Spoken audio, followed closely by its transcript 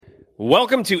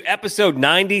Welcome to episode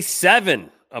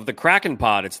 97 of the Kraken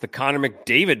Pod. It's the Connor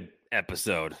McDavid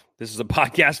episode. This is a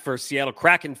podcast for Seattle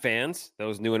Kraken fans,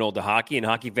 those new and old to hockey, and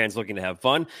hockey fans looking to have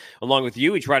fun. Along with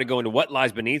you, we try to go into what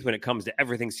lies beneath when it comes to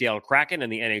everything Seattle Kraken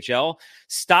and the NHL.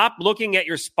 Stop looking at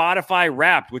your Spotify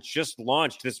Wrapped, which just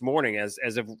launched this morning as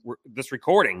of this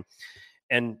recording,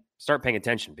 and start paying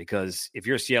attention, because if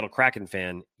you're a Seattle Kraken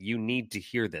fan, you need to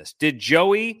hear this. Did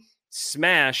Joey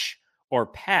smash or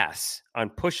pass on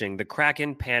pushing the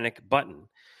Kraken panic button?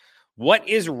 What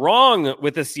is wrong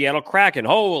with the Seattle Kraken?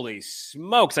 Holy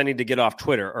smokes, I need to get off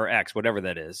Twitter or X, whatever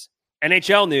that is.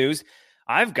 NHL news,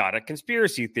 I've got a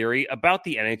conspiracy theory about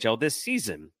the NHL this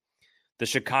season. The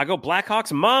Chicago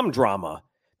Blackhawks mom drama.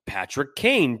 Patrick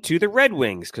Kane to the Red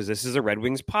Wings, because this is a Red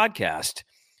Wings podcast.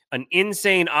 An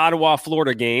insane Ottawa,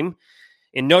 Florida game.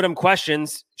 In No Dumb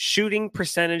Questions, shooting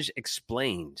percentage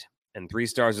explained. And 3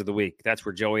 stars of the week. That's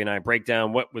where Joey and I break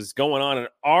down what was going on in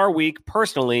our week.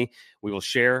 Personally, we will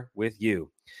share with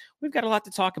you. We've got a lot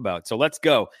to talk about, so let's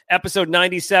go. Episode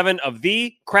 97 of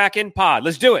the Kraken Pod.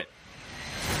 Let's do it.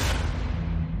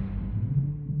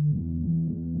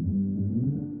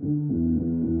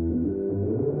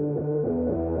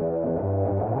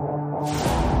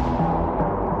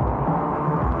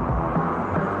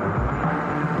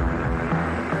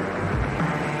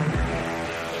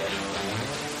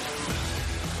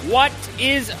 What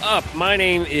is up? My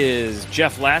name is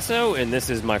Jeff Lasso, and this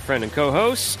is my friend and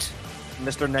co-host,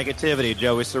 Mr. Negativity,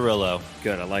 Joey Cirillo.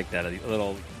 Good, I like that. A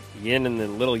little yin and then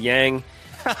a little yang.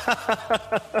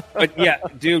 But yeah,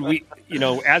 dude, we,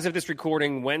 as of this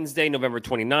recording, Wednesday, November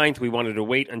 29th, we wanted to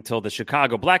wait until the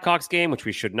Chicago Blackhawks game, which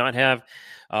we should not have.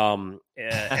 And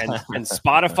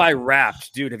Spotify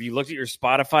Wrapped. Dude, have you looked at your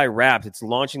Spotify Wrapped? It's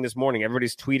launching this morning.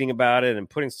 Everybody's tweeting about it and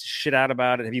putting shit out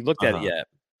about it. Have you looked at it yet?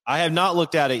 I have not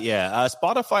looked at it yet.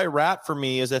 Spotify Wrap for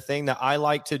me is a thing that I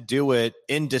like to do it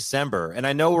in December. And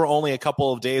I know we're only a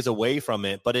couple of days away from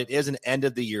it, but it is an end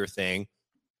of the year thing.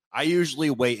 I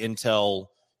usually wait until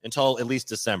at least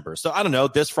December. So I don't know.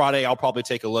 This Friday, I'll probably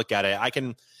take a look at it. I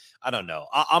don't know.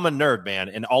 I'm a nerd, man.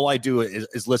 And all I do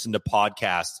is listen to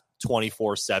podcasts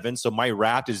 24/7. So my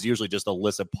Wrapped is usually just a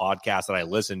list of podcasts that I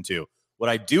listen to. What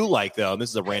I do like, though, and this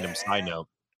is a random side note,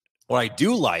 what I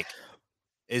do like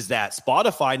is that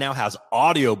Spotify now has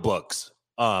audiobooks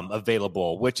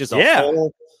available, which is a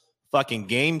whole fucking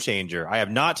game changer. I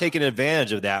have not taken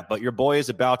advantage of that, but your boy is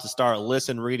about to start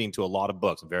reading to a lot of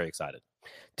books. I'm very excited.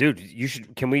 Dude,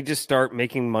 can we just start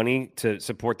making money to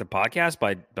support the podcast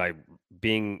by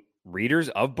being readers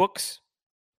of books?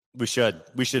 We should.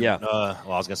 Yeah. I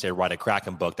was going to say write a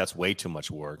Kraken book. That's way too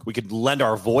much work. We could lend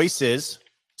our voices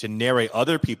to narrate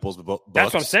other people's books.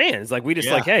 That's what I'm saying. It's like we just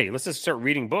hey, let's just start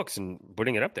reading books and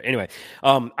putting it up there. Anyway,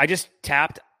 I just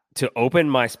tapped to open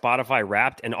my Spotify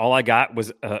Wrapped, and all I got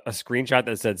was a screenshot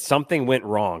that said something went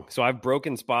wrong. So I've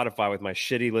broken Spotify with my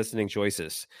shitty listening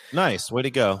choices. Nice. Way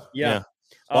to go. Yeah.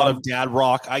 A lot of dad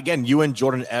rock. Again, you and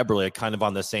Jordan Eberle are kind of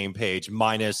on the same page,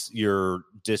 minus your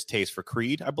distaste for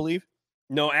Creed, I believe.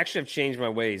 No, actually, I've changed my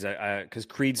ways. Because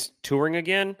Creed's touring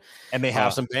again, and they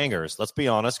have some bangers. Let's be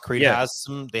honest, Creed has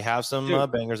some. They have some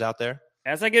bangers out there.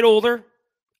 As I get older,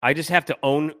 I just have to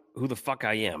own who the fuck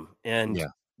I am, and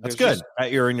that's good.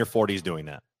 You're in your 40s doing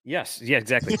that. Yes, yeah,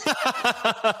 exactly.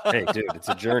 Hey, dude, it's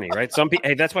a journey, right?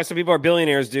 That's why some people are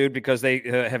billionaires, dude, because they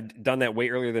have done that way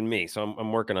earlier than me. So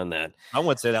I'm working on that. I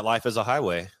would say that life is a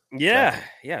highway. Yeah,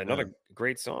 another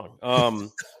great song.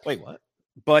 Wait, what?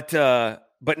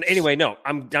 But anyway, no,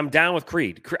 I'm down with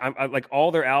Creed. I like all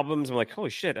their albums. I'm like,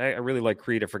 holy shit, I really like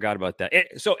Creed. I forgot about that.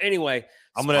 So anyway,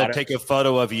 I'm going to take a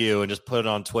photo of you and just put it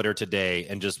on Twitter today,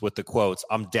 and just with the quotes,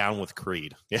 I'm down with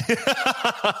Creed.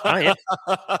 I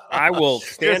will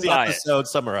stand by episode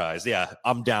summarized. Yeah,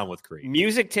 I'm down with Creed.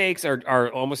 Music takes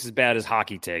are almost as bad as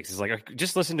hockey takes. It's like,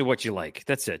 just listen to what you like.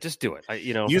 That's it. Just do it.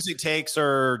 Music takes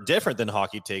are different than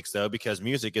hockey takes, though, because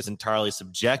music is entirely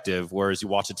subjective, whereas you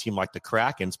watch a team like the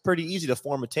Kraken, it's pretty easy to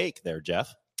form a take there,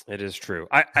 Jeff. It is true.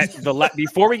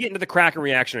 Before we get into the Kraken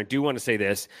reaction, I do want to say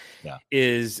this: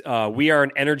 we are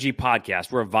an energy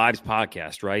podcast. We're a vibes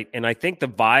podcast, right? And I think the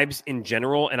vibes in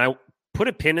general, and I put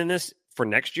a pin in this for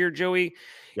next year, Joey,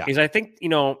 is I think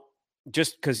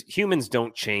just because humans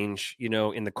don't change,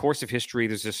 in the course of history,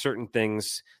 there's just certain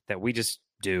things that we just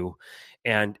do,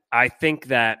 and I think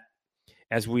that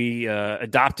as we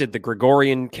adopted the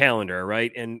Gregorian calendar,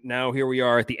 right, and now here we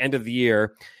are at the end of the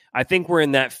year. I think we're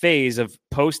in that phase of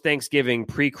post-Thanksgiving,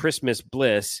 pre-Christmas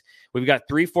bliss. We've got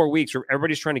 3-4 weeks where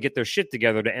everybody's trying to get their shit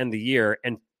together to end the year,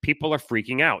 and people are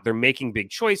freaking out. They're making big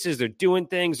choices. They're doing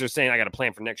things. They're saying, I got a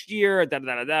plan for next year.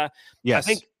 Yes.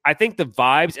 I think the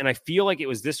vibes, and I feel like it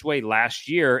was this way last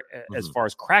year as far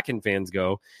as Kraken fans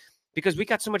go, because we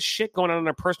got so much shit going on in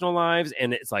our personal lives,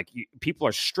 and it's like people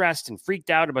are stressed and freaked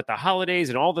out about the holidays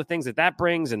and all the things that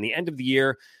brings and the end of the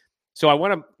year. So I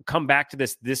want to come back to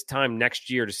this time next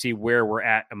year to see where we're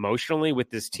at emotionally with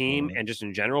this team and just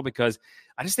in general, because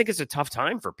I just think it's a tough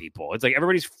time for people. It's like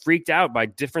everybody's freaked out by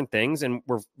different things, and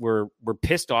we're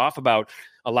pissed off about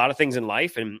a lot of things in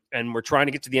life, and we're trying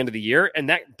to get to the end of the year, and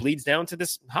that bleeds down to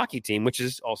this hockey team, which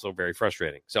is also very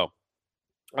frustrating. So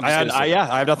I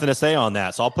have nothing to say on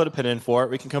that, so I'll put a pin in for it.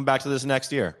 We can come back to this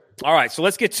next year. All right, so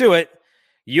let's get to it.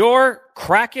 Your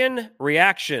Kraken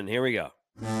reaction. Here we go.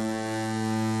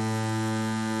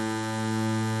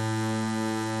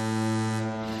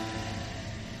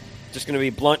 Just going to be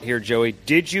blunt here, Joey.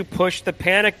 Did you push the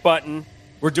panic button?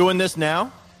 We're doing this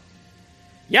now?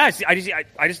 Yeah,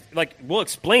 I just like, we'll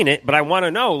explain it, but I want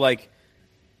to know, like,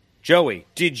 Joey,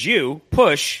 did you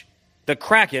push the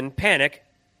Kraken panic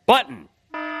button?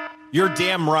 You're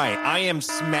damn right. I am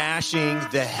smashing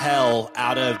the hell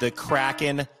out of the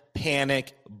Kraken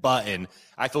panic button.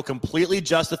 I feel completely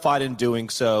justified in doing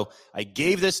so. I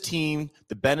gave this team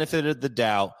the benefit of the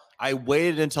doubt. I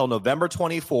waited until November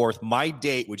 24th, my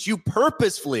date, which you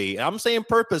purposefully, and I'm saying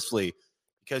purposefully,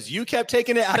 because you kept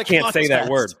taking it out of context. I can't say that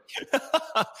word.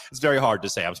 It's very hard to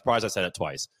say. I'm surprised I said it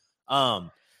twice.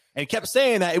 And kept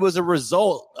saying that it was a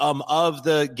result of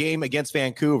the game against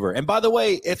Vancouver. And by the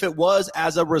way, if it was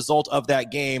as a result of that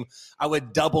game, I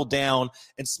would double down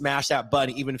and smash that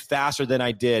button even faster than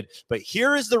I did. But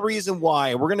here is the reason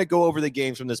why. We're going to go over the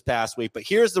games from this past week, but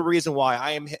here's the reason why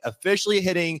I am officially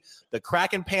hitting the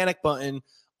Kraken panic button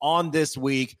on this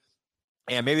week.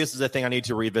 And maybe this is a thing I need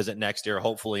to revisit next year.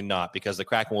 Hopefully not, because the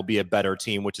Kraken will be a better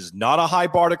team, which is not a high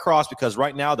bar to cross, because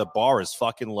right now the bar is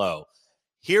fucking low.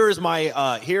 Here is why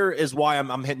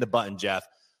I'm hitting the button, Jeff.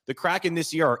 The Kraken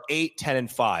this year are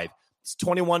 8-10-5. It's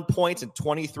 21 points in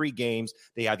 23 games.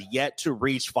 They have yet to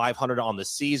reach 500 on the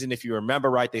season. If you remember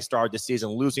right, they started the season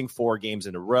losing 4 games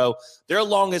in a row. Their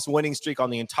longest winning streak on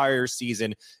the entire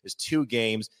season is 2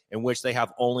 games, in which they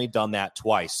have only done that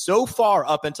twice. So far,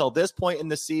 up until this point in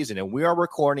the season, and we are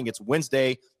recording, it's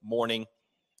Wednesday morning,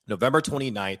 November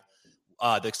 29th.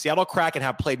 The Seattle Kraken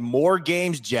have played more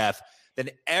games, Jeff, than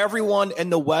everyone in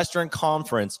the Western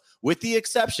Conference, with the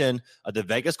exception of the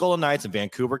Vegas Golden Knights and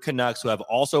Vancouver Canucks, who have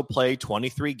also played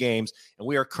 23 games. And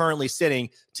we are currently sitting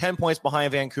 10 points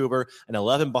behind Vancouver and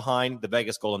 11 behind the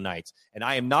Vegas Golden Knights. And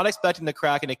I am not expecting the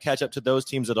Kraken to catch up to those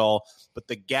teams at all, but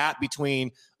the gap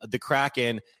between the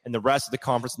Kraken and the rest of the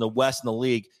conference in the West and the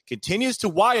league continues to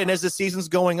widen as the season's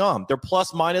going on. Their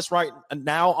plus minus right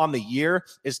now on the year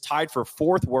is tied for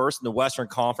 4th worst in the Western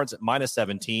Conference at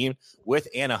 -17 with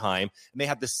Anaheim. And they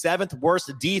have the 7th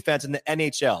worst defense in the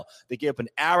NHL. They give up an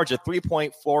average of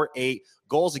 3.48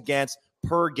 goals against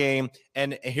per game.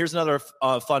 And here's another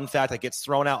fun fact that gets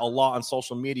thrown out a lot on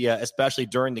social media, especially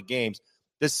during the games.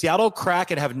 The Seattle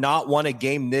Kraken have not won a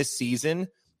game this season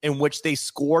in which they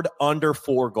scored under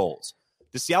 4 goals.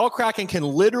 The Seattle Kraken can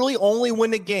literally only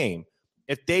win a game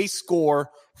if they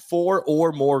score 4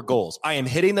 or more goals. I am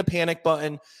hitting the panic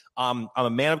button. I'm a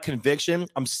man of conviction.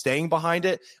 I'm staying behind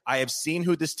it. I have seen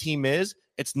who this team is.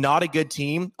 It's not a good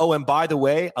team. Oh, and by the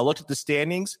way, I looked at the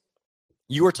standings.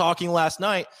 You were talking last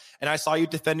night, and I saw you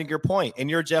defending your point, and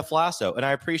you're Jeff Lasso, and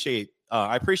I appreciate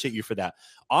you for that.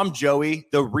 I'm Joey,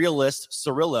 the realist,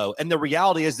 Cirillo, and the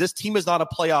reality is this team is not a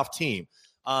playoff team.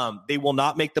 They will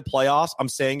not make the playoffs. I'm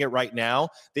saying it right now.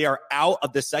 They are out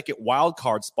of the second wild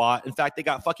card spot. In fact, they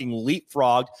got fucking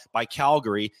leapfrogged by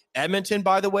Calgary. Edmonton,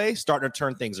 by the way, starting to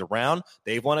turn things around.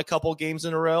 They've won a couple games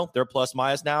in a row. Their plus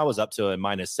minus now is up to a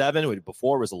 -7, which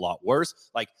before was a lot worse.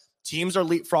 Like, teams are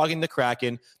leapfrogging the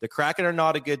Kraken. The Kraken are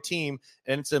not a good team,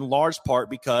 and it's in large part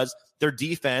because their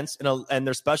defense and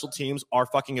their special teams are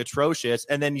fucking atrocious.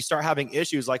 And then you start having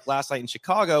issues like last night in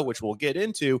Chicago, which we'll get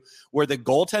into, where the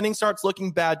goaltending starts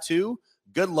looking bad too.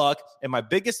 Good luck. And my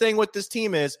biggest thing with this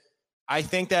team is I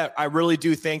really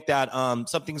do think that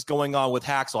something's going on with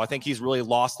Haxel. I think he's really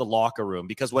lost the locker room,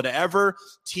 because whatever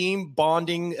team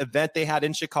bonding event they had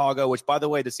in Chicago, which, by the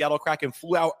way, the Seattle Kraken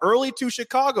flew out early to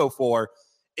Chicago for,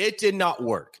 it did not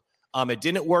work. It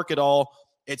didn't work at all.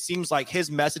 It seems like his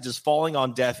message is falling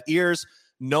on deaf ears.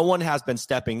 No one has been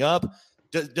stepping up.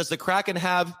 Does the Kraken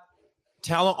have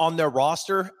talent on their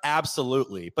roster?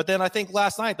 Absolutely. But then I think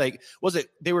last night,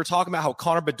 they were talking about how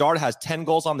Connor Bedard has 10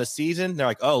 goals on the season. They're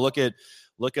like, oh, look at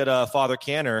Look at Father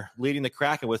Canner leading the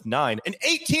Kraken with 9. An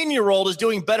 18-year-old is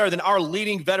doing better than our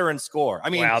leading veteran score.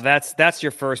 I mean, wow, that's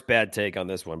your first bad take on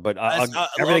this one, but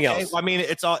everything else. I mean,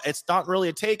 it's not really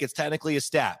a take. It's technically a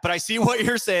stat. But I see what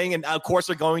you're saying, and of course,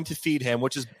 they're going to feed him,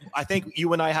 which is, I think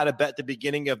you and I had a bet at the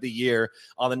beginning of the year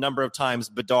on the number of times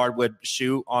Bedard would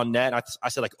shoot on net. I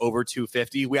said like over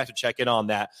 250. We have to check in on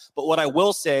that. But what I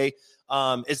will say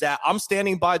is that I'm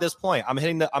standing by this point. I'm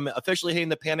officially hitting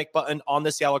the panic button on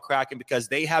the Seattle Kraken because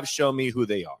they have shown me who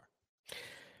they are.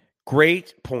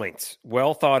 Great points.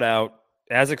 Well thought out,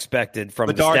 as expected from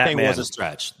Bedard the stat thing man. was a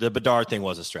stretch. The Bedard thing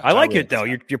was a stretch. I like it though.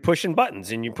 You're pushing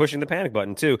buttons and you're pushing the panic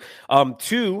button too.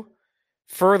 To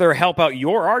further help out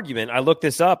your argument, I looked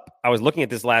this up. I was looking at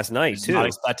this last night too. Not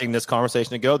expecting this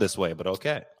conversation to go this way, but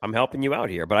okay. I'm helping you out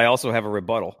here, but I also have a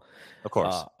rebuttal. Of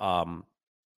course.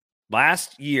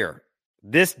 Last year,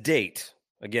 this date,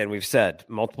 again, we've said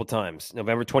multiple times,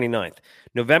 November 29th.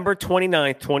 November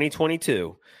 29th,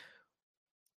 2022.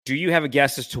 Do you have a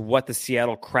guess as to what the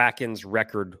Seattle Kraken's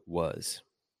record was?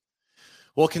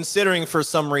 Well, considering for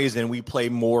some reason we play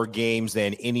more games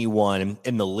than anyone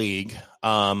in the league,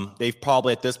 they've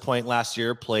probably at this point last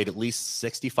year played at least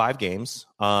 65 games.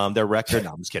 Their record,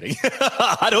 no, I'm just kidding.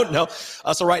 I don't know.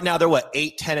 So right now they're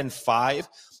 8-10-5.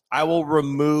 I will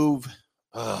remove,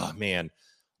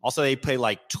 also, they played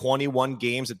like 21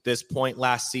 games at this point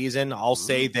last season. I'll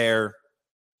say they're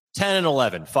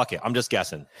 10-11. Fuck it. I'm just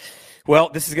guessing. Well,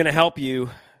 this is going to help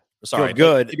you feel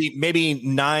good. Maybe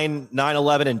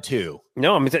 9-11-2.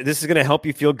 No, this is going to help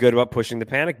you feel good about pushing the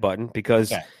panic button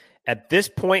because at this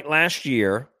point last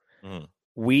year,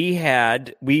 we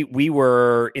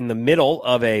were in the middle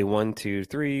of a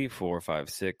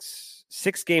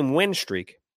 6-game win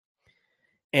streak,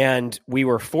 and we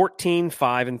were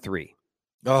 14-5-3.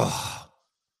 Oh,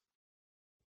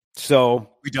 so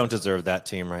we don't deserve that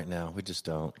team right now. We just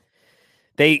don't.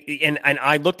 And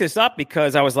I looked this up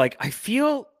because I was like, I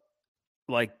feel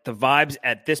like the vibes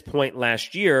at this point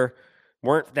last year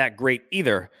weren't that great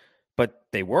either, but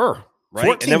they were,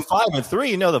 right?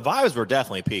 14-5-3. The vibes were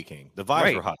definitely peaking. The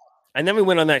vibes were hot. And then we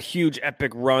went on that huge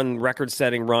epic run,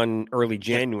 record-setting run early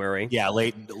January. Yeah,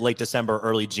 late December,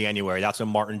 early January. That's when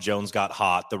Martin Jones got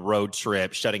hot. The road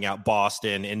trip, shutting out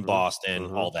Boston,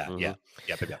 Boston, all that. Yeah.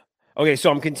 Okay,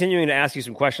 so I'm continuing to ask you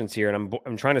some questions here, and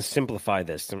I'm trying to simplify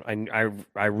this.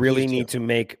 I really need to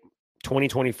make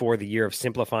 2024 the year of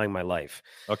simplifying my life.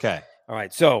 Okay. All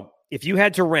right. So if you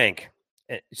had to rank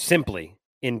simply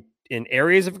in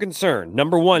areas of concern,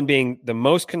 number one being the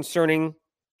most concerning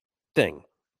thing.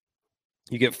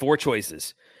 You get 4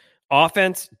 choices: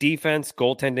 offense, defense,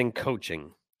 goaltending,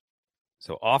 coaching.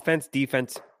 So offense,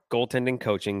 defense, goaltending,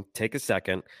 coaching. Take a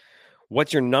second.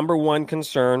 What's your number one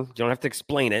concern? You don't have to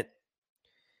explain it,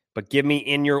 but give me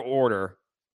in your order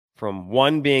from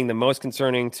 1 being the most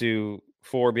concerning to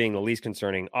 4 being the least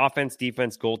concerning. Offense,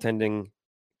 defense, goaltending,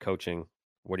 coaching.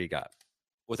 What do you got?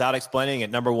 Without explaining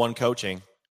it, number 1, coaching.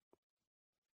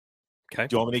 Okay.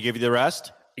 Do you want me to give you the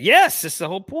rest? Yes, that's the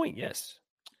whole point. Yes.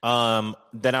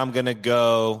 Then I'm going to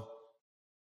go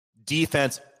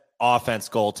defense, offense,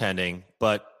 goaltending,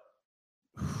 but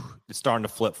it's starting to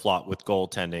flip-flop with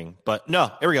goaltending. But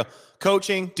no, here we go.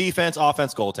 Coaching, defense,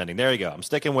 offense, goaltending. There you go. I'm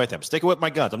sticking with him. Sticking with my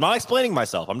guns. I'm not explaining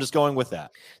myself. I'm just going with that.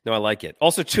 No, I like it.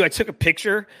 Also, too, I took a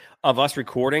picture of us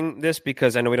recording this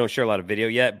because I know we don't share a lot of video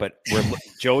yet, but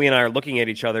Joey and I are looking at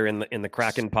each other in the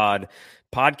Kraken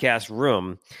podcast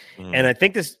room. And I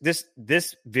think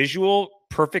this visual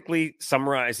perfectly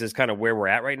summarizes kind of where we're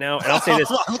at right now. And I'll say this.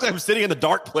 I look like I'm sitting in the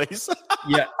dark place.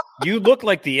 Yeah. You look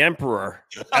like the Emperor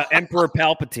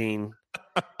Palpatine.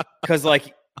 Because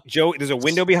like Joey, there's a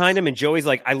window behind him and Joey's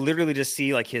like, I literally just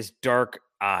see like his dark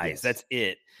eyes. Yes. That's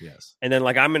it. Yes. And then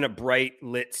like I'm in a bright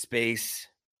lit space.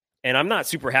 And I'm not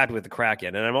super happy with the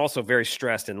Kraken, and I'm also very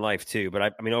stressed in life too. But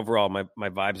I mean, overall, my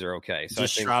vibes are okay. So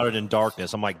just shrouded in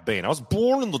darkness. I'm like Bane. I was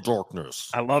born in the darkness.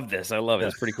 I love this. I love it.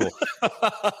 It's pretty cool.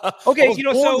 Okay,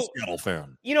 so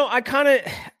fan. I kind of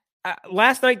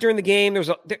last night during the game, there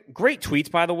was great tweets,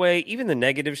 by the way, even the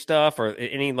negative stuff or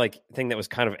any like thing that was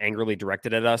kind of angrily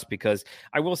directed at us. Because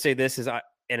I will say this is, and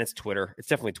it's Twitter. It's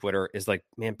definitely Twitter. Is like,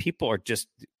 man, people are just.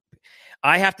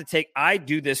 I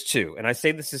do this too. And I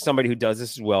say this as somebody who does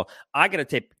this as well. I got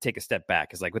to take a step back.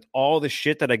 It's like with all the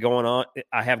shit that I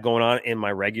have going on in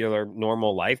my regular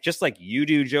normal life, just like you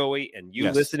do, Joey, and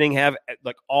you listening have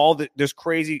like there's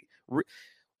crazy.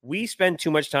 We spend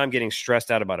too much time getting stressed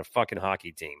out about a fucking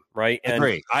hockey team. Right. I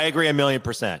agree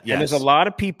 1,000,000%. Yes. And there's a lot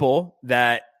of people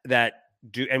that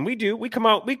do, and we come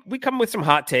out, we come with some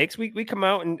hot takes. We come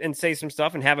out and say some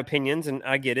stuff and have opinions, and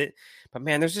I get it. But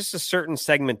man, there's just a certain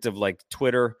segment of like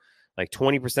Twitter, like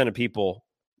 20% of people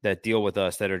that deal with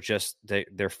us that are just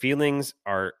their feelings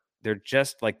are they're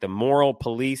just like the moral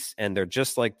police, and they're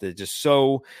just like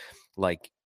so like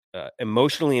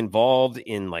emotionally involved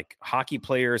in like hockey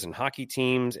players and hockey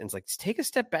teams. And it's like, just take a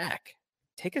step back.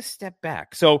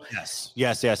 So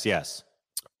yes.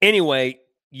 Anyway,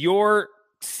 you're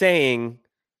saying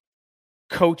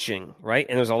coaching, right?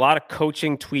 And there's a lot of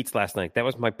coaching tweets last night. That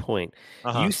was my point.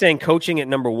 You saying coaching at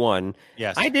number one.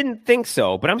 Yes. I didn't think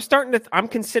so, but I'm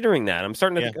considering that. I'm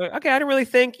starting to think, okay, I don't really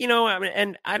think,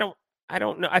 and I don't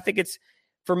know. I think it's,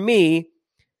 for me,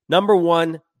 number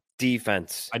one,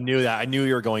 defense. I knew that. I knew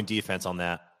you were going defense on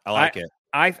that. I like it.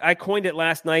 I coined it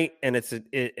last night, and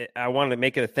I wanted to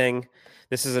make it a thing.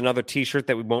 This is another T-shirt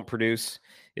that we won't produce.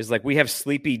 Is like, we have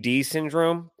Sleepy D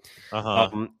syndrome. And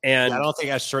I don't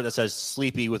think a shirt that says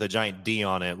Sleepy with a giant D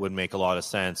on it would make a lot of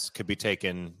sense. Could be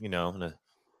taken, in a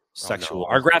sexual. No.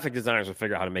 Our graphic designers will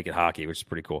figure out how to make it hockey, which is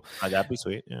pretty cool. That'd be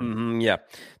sweet. Yeah. Yeah.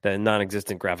 The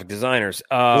non-existent graphic designers.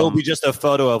 It'll be just a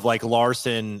photo of like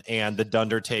Larson and the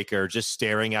Undertaker just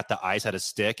staring at the ice at a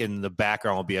stick, and in the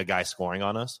background will be a guy scoring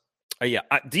on us.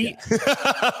 Defense.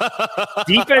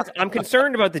 I'm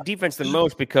concerned about the defense the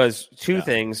most because two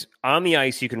things. On the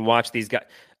ice, you can watch these guys.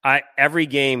 Every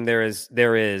game there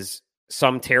is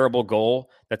some terrible goal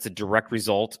that's a direct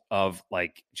result of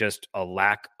like just a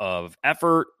lack of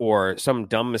effort or some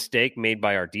dumb mistake made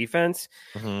by our defense.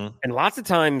 And lots of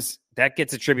times that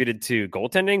gets attributed to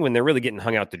goaltending when they're really getting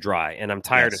hung out to dry. And I'm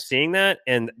tired of seeing that.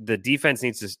 And the defense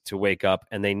needs to wake up,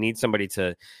 and they need somebody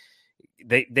to.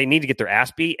 They need to get their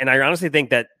ass beat. And I honestly think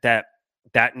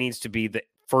that needs to be the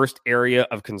first area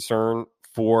of concern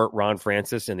for Ron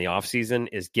Francis in the offseason,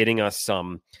 is getting us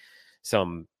some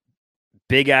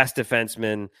big ass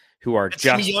defensemen who are just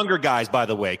some younger guys, by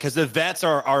the way, because the vets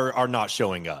are not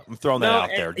showing up. I'm throwing that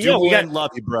out there. Julian, love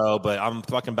you, bro, but I'm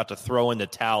fucking about to throw in the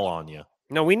towel on you.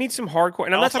 No, we need some hardcore.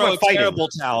 And I'm not talking about fighting. Terrible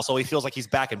towel, so he feels like he's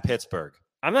back in Pittsburgh.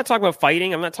 I'm not talking about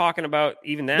fighting. I'm not talking about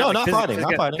even that. No, like not fighting.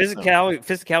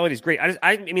 Physicality is great.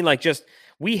 I mean, like, just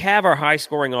we have our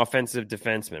high-scoring offensive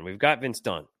defenseman. We've got Vince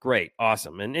Dunn. Great,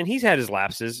 awesome, and he's had his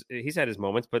lapses. He's had his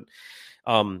moments, but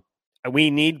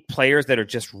we need players that are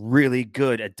just really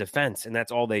good at defense, and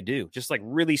that's all they do. Just like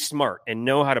really smart and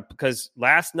know how to. Because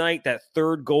last night, that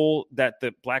third goal that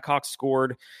the Blackhawks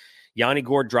scored, Yanni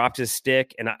Gourde dropped his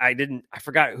stick, and I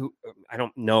forgot who. I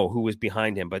don't know who was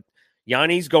behind him, but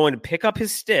Yanni's going to pick up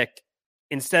his stick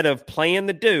instead of playing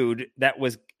the dude that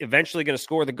was eventually going to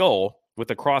score the goal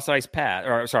with a cross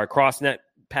net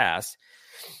pass.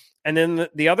 And then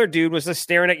the other dude was just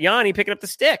staring at Yanni picking up the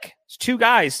stick. It's two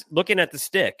guys looking at the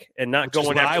stick and not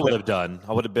going after. What I would have done.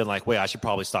 I would have been like, wait, I should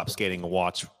probably stop skating and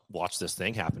watch this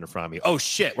thing happen in front of me. Oh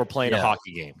shit, we're playing a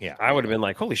hockey game. Yeah. I would have been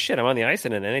like, holy shit, I'm on the ice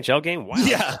in an NHL game. Wow.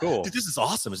 Yeah. Cool. Dude, this is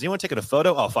awesome. Is anyone taking a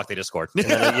photo? Oh fuck, they just scored.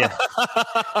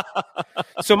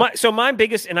 So my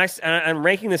biggest, and I'm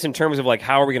ranking this in terms of like,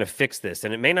 how are we going to fix this?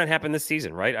 And it may not happen this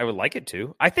season, right? I would like it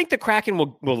to. I think the Kraken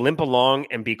will limp along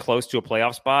and be close to a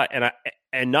playoff spot. And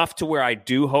enough to where I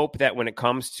do hope that when it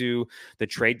comes to the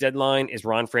trade deadline, is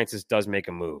Ron Francis does make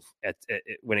a move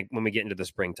when we get into the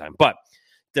springtime. But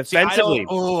defensively,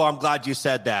 I'm glad you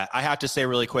said that. I have to say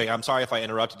really quick, I'm sorry if I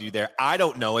interrupted you there. I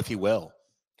don't know if he will.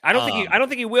 I don't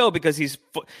think he will, because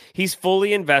he's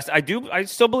fully invested. I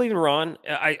still believe in Ron.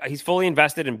 He's fully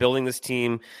invested in building this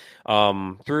team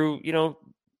through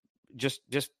just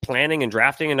planning and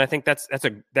drafting, and I think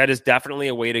that is definitely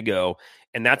a way to go.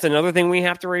 And that's another thing we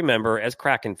have to remember as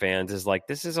Kraken fans, is like,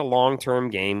 this is a long-term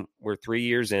game. We're 3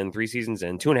 years in, 3 seasons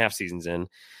in, 2.5 seasons in,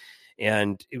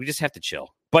 and we just have to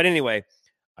chill. But anyway,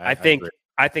 I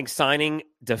think signing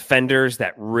defenders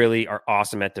that really are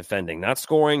awesome at defending, not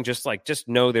scoring, just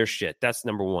know their shit. That's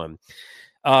number one.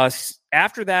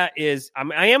 After that is,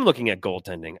 I am looking at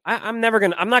goaltending. I'm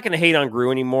not gonna hate on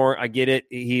Grew anymore. I get it.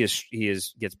 He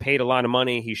gets paid a lot of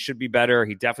money. He should be better.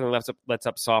 He definitely lets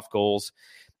up soft goals.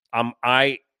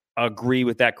 I agree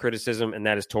with that criticism, and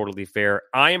that is totally fair.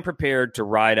 I am prepared to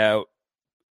ride out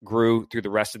Grew through the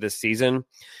rest of this season.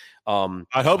 I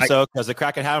hope so, because the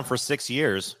Kraken have him for 6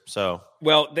 years. So,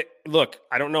 well, look,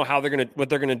 I don't know what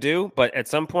they're gonna do, but at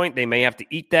some point they may have to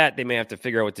eat that. They may have to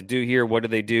figure out what to do here. What do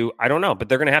they do? I don't know, but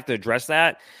they're gonna have to address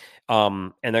that.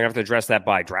 And they're gonna have to address that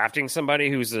by drafting somebody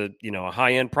who's a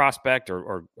high end prospect,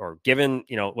 or given,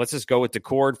 let's just go with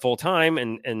Decord full time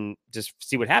and just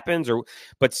see what happens,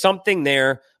 but something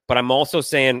there. But I'm also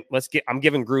saying I'm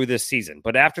giving Grew this season.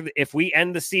 But if we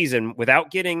end the season without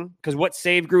because what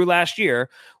saved Grew last year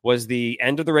was the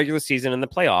end of the regular season and the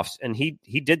playoffs, and he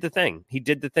did the thing.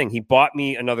 He bought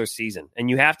me another season, and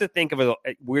you have to think of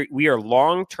it. We are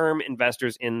long term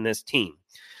investors in this team,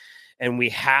 and we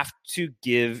have to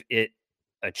give it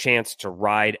a chance to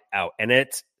ride out. And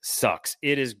it sucks.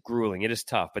 It is grueling. It is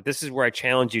tough. But this is where I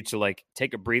challenge you to like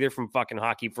take a breather from fucking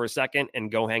hockey for a second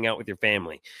and go hang out with your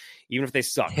family, even if they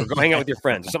suck, or go hang out with your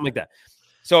friends or something like that.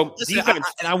 So Listen, defense,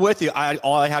 and I'm with you.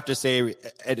 All I have to say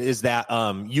is that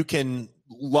you can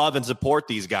love and support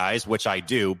these guys, which I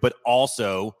do, but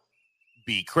also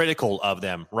be critical of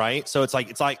them, right? So it's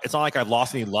not like I've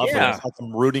lost any love for them. It's like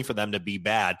I'm rooting for them to be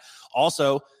bad.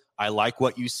 Also, I like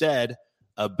what you said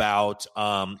about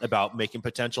making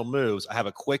potential moves. I have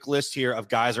a quick list here of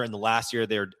guys that are in the last year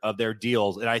of their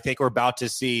deals, and I think we're about to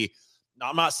see.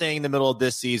 I'm not saying in the middle of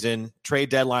this season, trade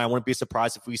deadline, I wouldn't be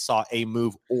surprised if we saw a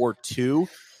move or two.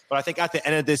 But I think at the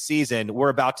end of this season, we're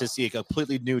about to see a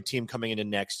completely new team coming into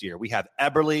next year. We have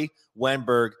Eberle,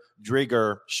 Wenberg,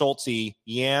 Drieger, Schultze,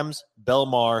 Yams,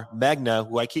 Belmar, Magna,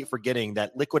 who I keep forgetting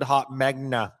that liquid hot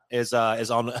Magna is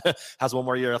on has one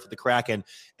more year left with the Kraken,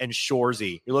 and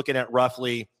Shorzy. You're looking at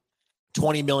roughly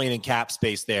 $20 million in cap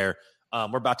space there.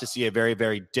 We're about to see a very,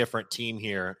 very different team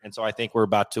here, and so I think we're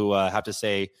about to have to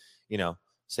say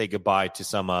goodbye to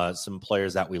some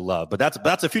players that we love. But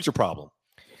that's a future problem.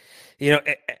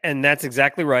 And that's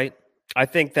exactly right. I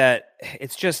think that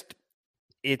it's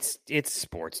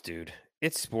sports, dude.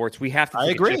 It's sports. We have to. I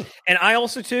agree. And I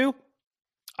also, too,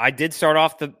 I did start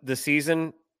off the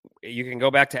season. You can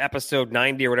go back to episode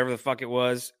 90 or whatever the fuck it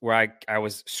was, where I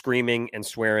was screaming and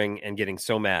swearing and getting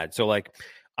so mad. So, like,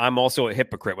 I'm also a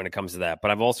hypocrite when it comes to that.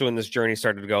 But I've also in this journey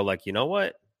started to go, like, you know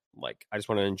what? Like, I just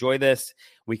want to enjoy this.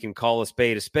 We can call a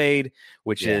spade,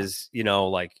 which is,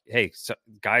 like, hey, so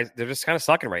guys, they're just kind of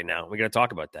sucking right now. We got to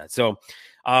talk about that. So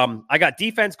I got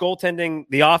defense, goaltending,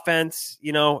 the offense,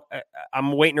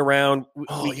 I'm waiting around.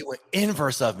 You went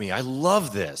inverse of me. I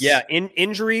love this. Yeah.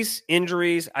 Injuries.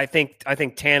 I think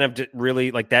Tanev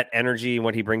really like that energy and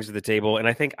what he brings to the table. And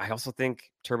I also think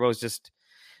Turbo's just,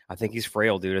 I think he's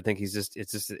frail, dude. I think it just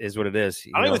is what it is.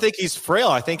 I don't even think he's frail.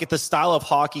 I think the style of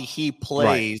hockey he plays,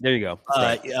 right. There you go,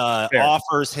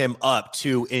 offers him up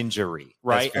to injury,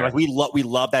 right? Like we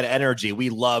love that energy. We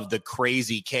love the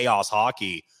crazy chaos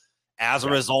hockey. As a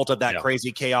result of that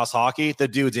crazy chaos hockey, the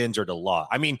dude's injured a lot.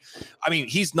 I mean,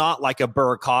 he's not like a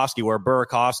Burakovsky, where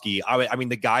Burakovsky,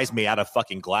 the guy's made out of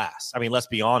fucking glass. I mean, let's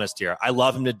be honest here. I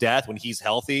love him to death when he's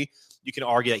healthy. You can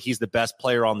argue that he's the best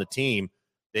player on the team.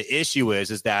 The issue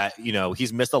is that,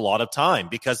 he's missed a lot of time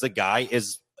because the guy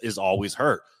is always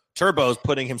hurt. Turbo's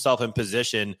putting himself in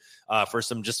position for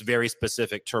some just very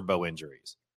specific Turbo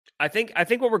injuries. I think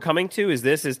what we're coming to is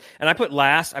and I put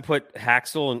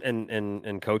Haxel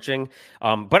and coaching.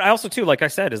 But I also too, like I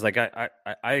said, is like, I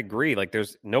agree. Like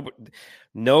there's none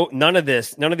of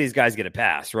these guys get a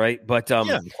pass. Right. But, of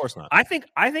course not. I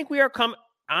think we are coming.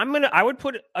 I would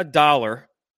put $1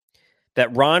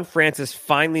 that Ron Francis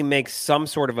finally makes some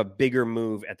sort of a bigger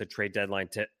move at the trade deadline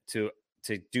to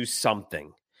do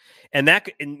something. And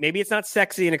maybe it's not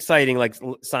sexy and exciting, like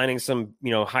signing some,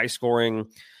 high scoring,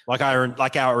 like our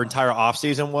entire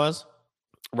offseason was.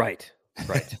 Right.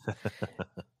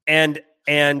 and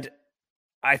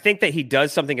I think that he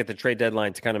does something at the trade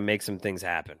deadline to kind of make some things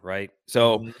happen. Right.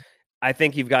 So I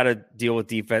think you've got to deal with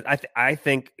defense. I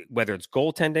think whether it's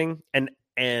goaltending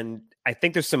and I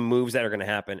think there's some moves that are going to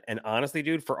happen. And honestly,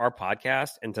 dude, for our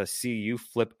podcast and to see you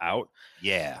flip out.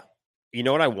 Yeah. You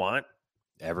know what I want?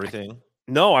 Everything.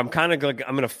 No, I'm kind of like,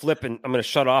 I'm going to flip and I'm going to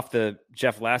shut off the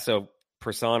Jeff Lasso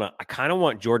persona. I kind of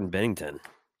want Jordan Bennington.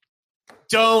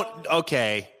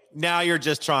 Okay. Now you're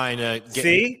just trying to get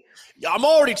See? I'm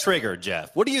already triggered,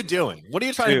 Jeff. What are you doing? What are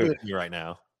you trying to do with me right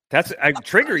now? I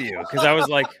trigger you because I was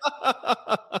like,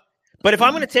 but if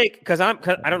I'm going to take, because I don't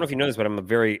know if you know this, but I'm a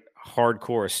very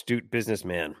hardcore, astute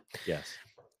businessman. Yes.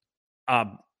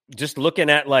 Just looking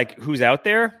at like who's out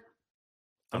there.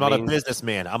 I'm not a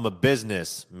businessman. I'm a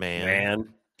businessman.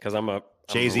 Man, because I'm a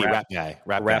Jay-Z rap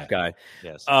guy.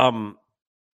 Yes. I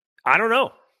don't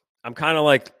know. I'm kind of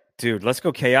like, dude, let's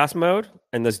go chaos mode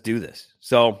and let's do this.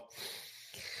 So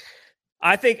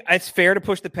I think it's fair to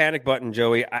push the panic button,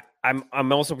 Joey.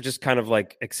 I'm also just kind of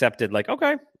like accepted, like,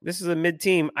 okay, this is a mid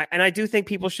team. And I do think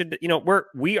people should,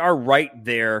 we are right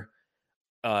there,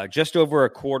 just over a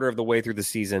quarter of the way through the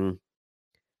season.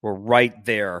 We're right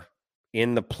there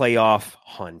in the playoff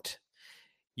hunt.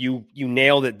 You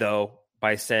nailed it though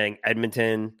by saying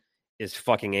Edmonton is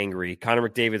fucking angry. Connor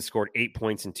McDavid scored 8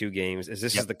 points in 2 games.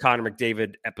 This is the Connor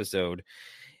McDavid episode,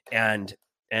 and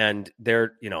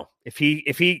they're if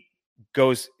he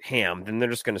goes ham, then they're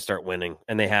just going to start winning,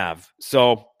 and they have.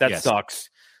 So that sucks.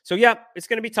 So yeah, it's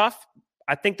going to be tough.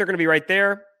 I think they're going to be right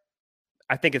there.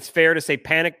 I think it's fair to say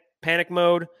panic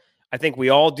mode. I think we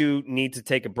all do need to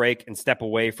take a break and step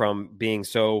away from being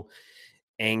so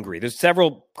angry. There's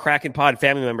several Kraken Pod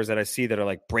family members that I see that are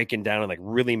like breaking down and like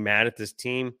really mad at this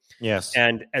team. Yes.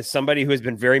 And as somebody who has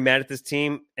been very mad at this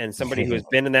team and somebody who has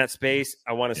been in that space,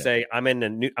 I want to say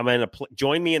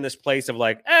join me in this place of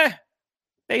like,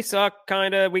 they suck,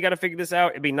 kind of. We got to figure this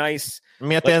out. It'd be nice. I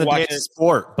mean, at the end of the day, it's a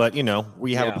sport, but,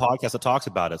 we have a podcast that talks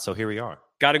about it, so here we are.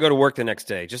 Got to go to work the next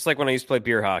day, just like when I used to play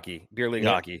beer league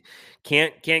hockey.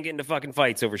 Can't get into fucking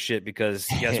fights over shit because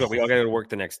guess what? We all got to go to work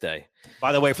the next day.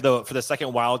 By the way, for the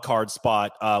second wild card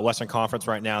spot, Western Conference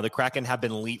right now, the Kraken have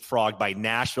been leapfrogged by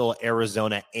Nashville,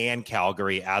 Arizona, and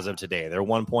Calgary as of today. They're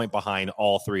 1 point behind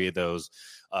all three of those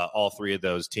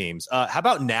teams. How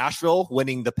about Nashville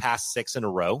winning the past 6 in a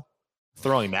row?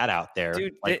 Throwing that out there.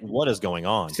 Dude, what is going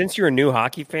on? Since you're a new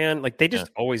hockey fan, like they just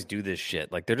always do this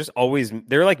shit. Like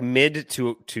they're like mid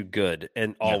to good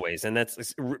and always. And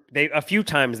that's a few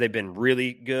times they've been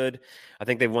really good. I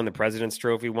think they've won the President's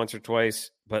Trophy once or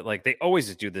twice, but like they always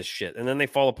just do this shit. And then they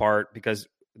fall apart because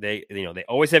they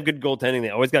always have good goaltending. They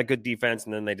always got good defense,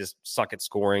 and then they just suck at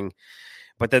scoring.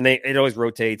 But then it always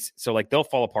rotates. So like they'll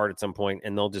fall apart at some point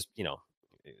and they'll just,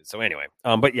 so anyway.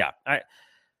 But yeah,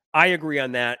 I agree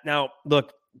on that. Now,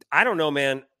 look, I don't know,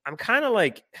 man. I'm kind of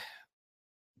like,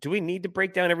 do we need to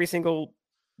break down every single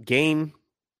game?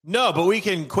 No, but we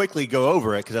can quickly go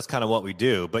over it because that's kind of what we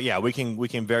do. But yeah, we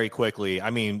can very quickly.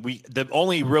 I mean, the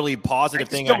only really positive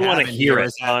thing I want to hear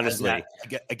is honestly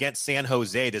against San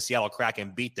Jose, the Seattle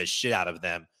Kraken beat the shit out of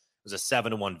them. It was a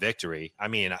 7-1 victory. I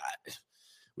mean,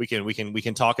 we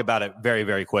can talk about it very,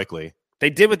 very quickly. They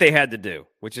did what they had to do,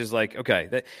 which is like,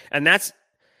 okay, and that's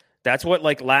what,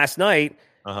 like, last night,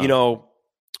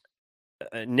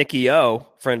 Nicky O,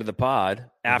 friend of the pod,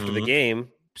 after the game,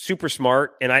 super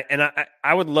smart, and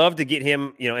I would love to get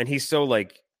him, and he's so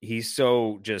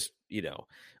just,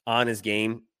 on his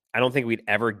game. I don't think we'd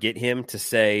ever get him to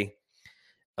say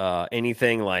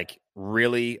anything like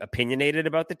really opinionated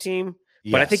about the team,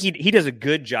 but I think he does a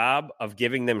good job of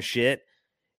giving them shit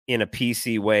in a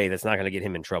PC way that's not going to get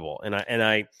him in trouble. And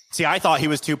I see, I thought he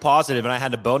was too positive and I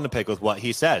had a bone to pick with what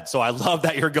he said. So I love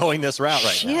that you're going this route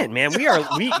right now. Shit, man.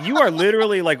 You are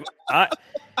literally like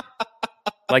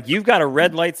you've got a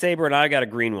red lightsaber and I got a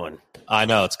green one. I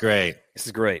know. It's great. This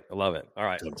is great. I love it. All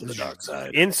right. Come to the dark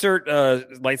side. Insert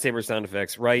lightsaber sound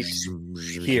effects right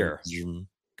here.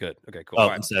 Good. Okay, cool. Oh,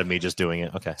 right. Instead of me just doing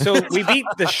it. Okay. So we beat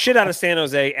the shit out of San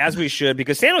Jose, as we should,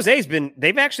 because San Jose's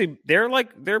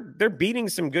they're beating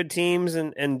some good teams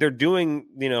and they're doing,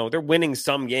 they're winning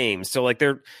some games. So like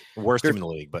they're worst team in the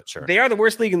league, but sure. They are the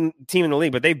worst team in the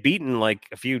league, but they've beaten like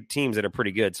a few teams that are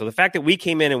pretty good. So the fact that we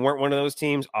came in and weren't one of those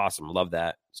teams, awesome. Love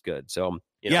that. It's good. So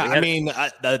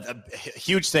the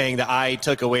huge thing that I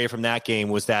took away from that game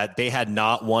was that they had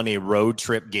not won a road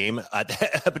trip game up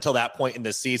until that point in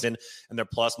the season, and their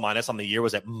plus minus on the year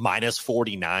was at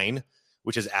 -49,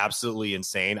 which is absolutely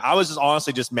insane. I was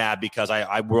honestly mad because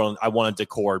I wanted to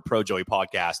Cord Pro Joey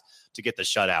podcast to get the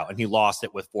shutout, and he lost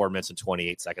it with 4 minutes and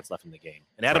 28 seconds left in the game.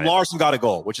 And Adam Larson got a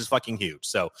goal, which is fucking huge.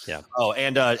 So yeah. Oh,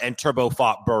 and Turbo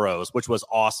fought Burrows, which was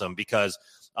awesome because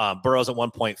Burrows at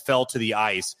one point fell to the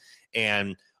ice.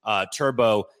 And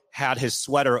Turbo had his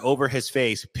sweater over his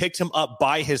face, picked him up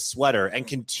by his sweater, and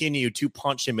continued to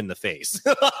punch him in the face.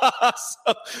 So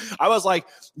I was like,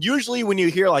 usually when you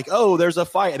hear like, oh, there's a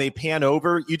fight, and they pan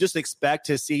over, you just expect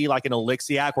to see like an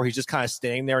Elixiak where he's just kind of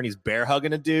standing there and he's bear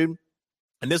hugging a dude.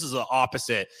 And this is the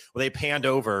opposite, where they panned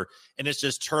over, and it's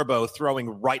just Turbo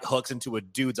throwing right hooks into a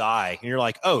dude's eye. And you're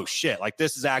like, oh, shit, like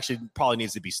this is actually probably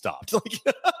needs to be stopped.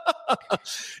 It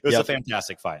was a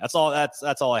fantastic fight. That's all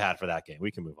I had for that game. We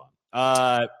can move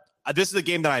on. This is a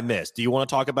game that I missed. Do you want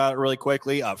to talk about it really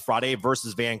quickly? Friday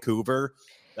versus Vancouver.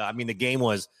 I mean, the game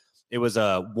was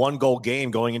a 1-goal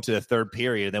game going into the third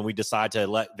period. Then we decided to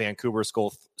let Vancouver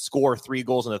score 3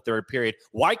 goals in the third period.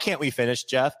 Why can't we finish,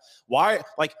 Jeff? Why?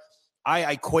 Like,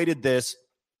 I equated this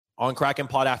on Kraken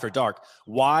Pod After Dark.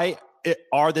 Why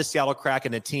are the Seattle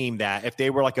Kraken a team that if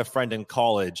they were like a friend in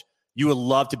college, you would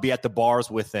love to be at the bars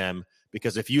with them?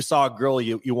 Because if you saw a girl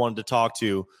you wanted to talk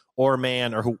to, or a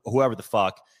man, or whoever the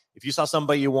fuck, if you saw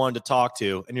somebody you wanted to talk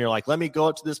to and you're like, let me go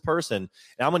up to this person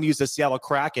and I'm going to use the Seattle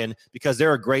Kraken because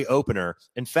they're a great opener.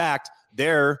 In fact,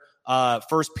 their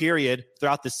first period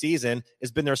throughout the season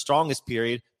has been their strongest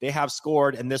period. They have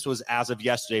scored, and this was as of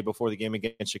yesterday before the game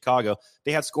against Chicago,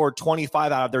 they had scored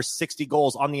 25 out of their 60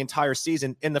 goals on the entire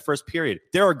season in the first period.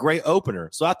 They're a great opener.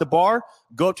 So at the bar,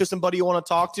 go up to somebody you want to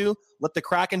talk to, let the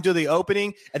Kraken do the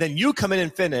opening, and then you come in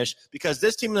and finish, because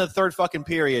this team in the third fucking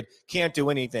period can't do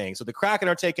anything. So the Kraken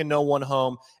are taking no one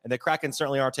home, and the Kraken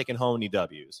certainly aren't taking home any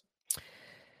W's.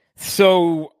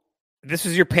 So this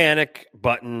is your panic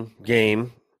button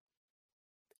game.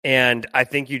 And I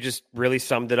think you just really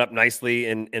summed it up nicely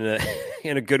in a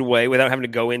in a good way without having to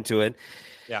go into it.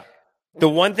 Yeah. The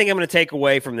one thing I'm going to take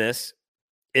away from this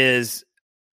is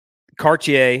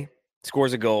Cartier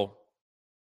scores a goal.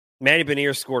 Manny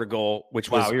Benier scored a goal,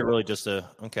 which was you're really just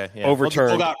overturned. Well, the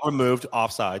goal got removed,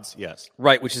 offsides, yes.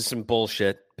 Right, which is some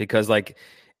bullshit because like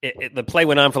the play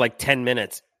went on for like 10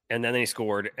 minutes and then they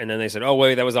scored and then they said, "Oh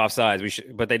wait, that was offsides."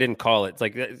 But they didn't call it. It's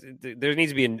like there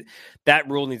needs to be that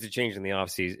rule needs to change in the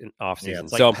offseason. Yeah,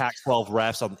 it's like Pac-12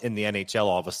 refs in the NHL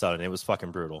all of a sudden. It was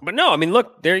fucking brutal. But no, I mean,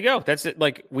 look, there you go. That's it.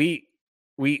 Like we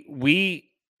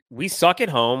suck at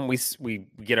home. We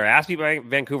get our ass beat by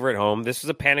Vancouver at home. This was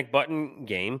a panic button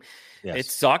game. Yes. It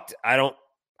sucked.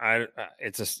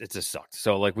 It's a sucked.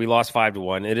 So like we lost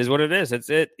 5-1. It is what it is. It's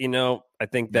it. I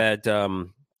think that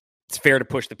it's fair to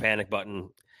push the panic button.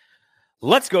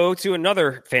 Let's go to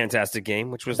another fantastic game,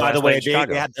 which was by the way,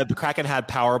 the Kraken had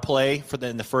power play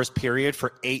in the first period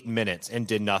for 8 minutes and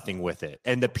did nothing with it.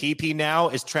 And the PP now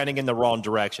is trending in the wrong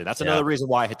direction. That's another reason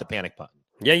why I hit the panic button.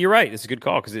 Yeah, you're right. It's a good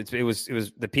call because it was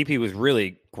the PP was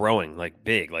really growing like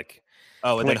big like.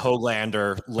 Oh, and then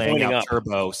Höglander laying out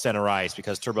Turbo center ice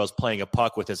because Turbo's playing a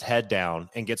puck with his head down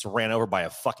and gets ran over by a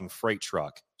fucking freight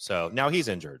truck. So now he's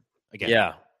injured again.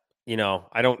 Yeah,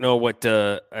 I don't know what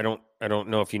I don't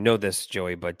know if you know this,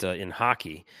 Joey, but in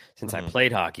hockey, since I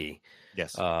played hockey,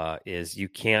 yes, is you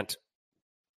can't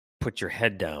put your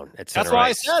head down at center. That's why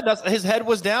ice. I said his head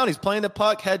was down. He's playing the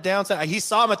puck, head down. He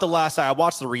saw him at the last side. I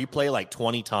watched the replay like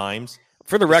 20 times.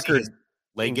 For the record,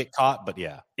 leg get caught, but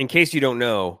yeah. In case you don't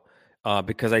know,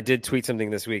 because I did tweet something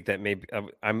this week that maybe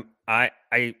I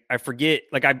forget.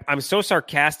 Like I'm so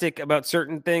sarcastic about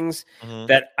certain things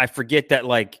that I forget that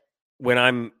like when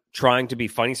I'm trying to be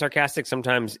funny sarcastic,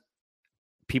 sometimes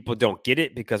people don't get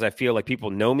it because I feel like people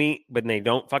know me, but they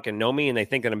don't fucking know me and they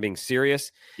think that I'm being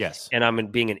serious. Yes. And I'm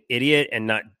being an idiot and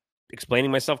not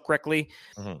explaining myself correctly.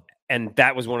 And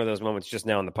that was one of those moments just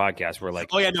now in the podcast where like,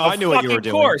 oh yeah, no, I knew what you were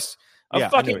doing.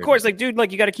 Fucking course. Like, dude,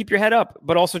 like you got to keep your head up,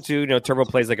 but also too, Turbo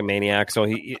plays like a maniac. So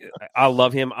I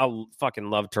love him. I fucking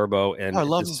love Turbo. And I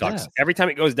love him. Sucks. Every time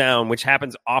it goes down, which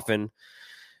happens often,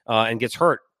 and gets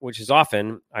hurt, which is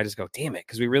often, I just go, damn it,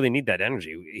 because we really need that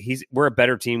energy. We're a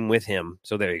better team with him.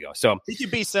 So there you go. So he could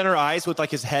be center ice with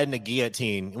like his head in a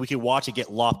guillotine. We could watch it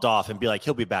get lopped off and be like,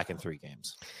 he'll be back in 3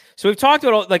 games. So we've talked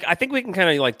about like I think we can kind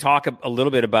of like talk a little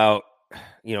bit about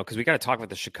because we got to talk about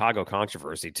the Chicago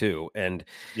controversy too. And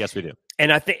yes, we do.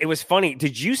 And I think it was funny.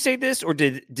 Did you say this, or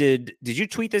did you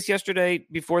tweet this yesterday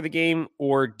before the game,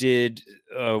 or did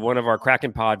one of our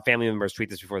Kraken Pod family members tweet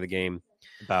this before the game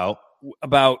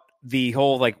about the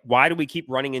whole like why do we keep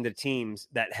running into teams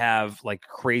that have like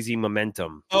crazy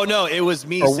momentum? Oh no, it was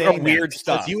me saying weird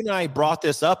stuff. You and I brought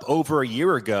this up over a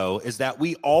year ago. Is that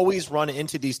we always run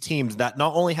into these teams that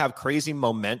not only have crazy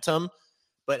momentum,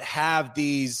 but have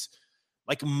these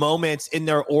like moments in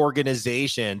their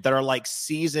organization that are like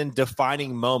season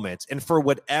defining moments. And for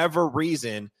whatever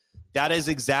reason, that is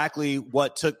exactly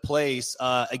what took place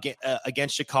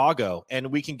against Chicago. And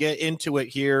we can get into it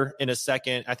here in a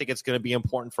second. I think it's going to be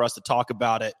important for us to talk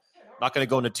about it. I'm not going to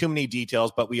go into too many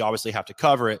details, but we obviously have to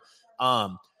cover it.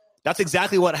 That's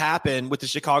exactly what happened with the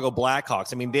Chicago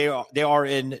Blackhawks. I mean, they are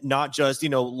in not just,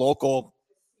 local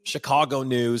Chicago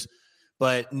news,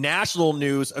 but national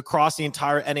news across the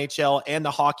entire NHL and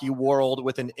the hockey world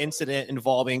with an incident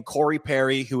involving Corey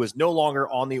Perry, who is no longer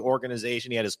on the organization.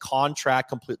 He had his contract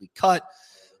completely cut.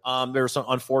 There were some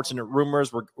unfortunate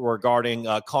rumors regarding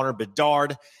Connor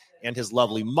Bedard and his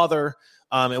lovely mother.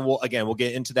 And we'll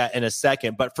get into that in a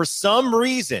second. But for some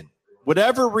reason,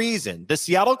 whatever reason, the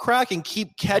Seattle Kraken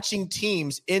keep catching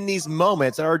teams in these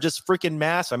moments that are just freaking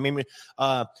massive. I mean,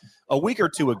 a week or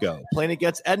two ago, playing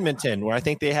against Edmonton, where I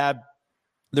think they had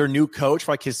their new coach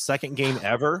for like his second game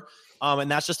ever.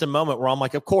 And that's just a moment where I'm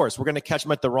like, of course, we're going to catch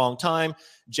them at the wrong time.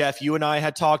 Jeff, you and I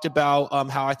had talked about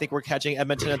how I think we're catching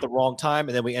Edmonton at the wrong time,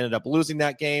 and then we ended up losing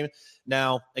that game.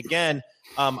 Now, again,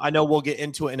 I know we'll get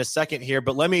into it in a second here,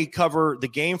 but let me cover the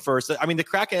game first. I mean, the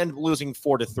Kraken ended up losing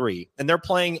 4-3, and they're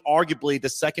playing arguably the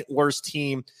second worst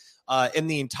team in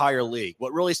the entire league.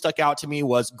 What really stuck out to me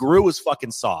was Gru was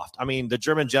fucking soft. I mean, the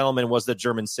German gentleman was the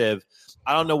German sieve.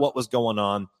 I don't know what was going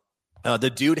on.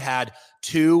 The dude had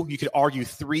 2, you could argue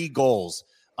 3 goals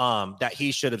that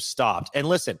he should have stopped. And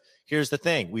listen, here's the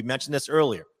thing. We mentioned this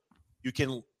earlier. You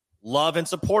can love and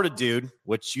support a dude,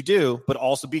 which you do, but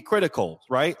also be critical,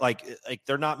 right? Like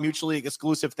they're not mutually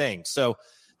exclusive things. So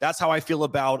that's how I feel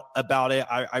about it.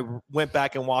 I went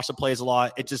back and watched the plays a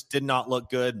lot. It just did not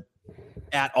look good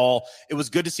at all. It was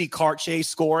good to see Cartier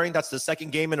scoring. That's the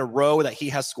second game in a row that he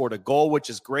has scored a goal, which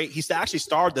is great. He's actually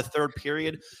started the third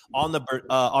period on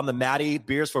the Matty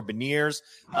Beers for Beniers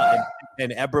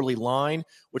and Eberle line,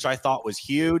 which I thought was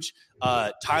huge.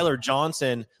 Tyler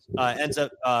Johnson ends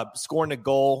up scoring a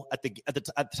goal at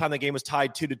the time the game was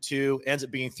tied 2-2. Ends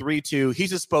up being 3-2.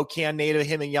 He's a Spokane native.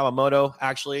 Him and Yamamoto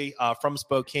actually from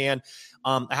Spokane.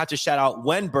 I have to shout out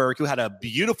Wenberg, who had a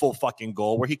beautiful fucking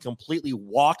goal where he completely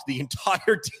walked the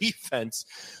entire defense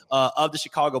of the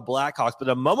Chicago Blackhawks. But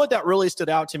a moment that really stood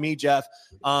out to me, Jeff,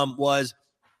 was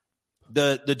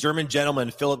the German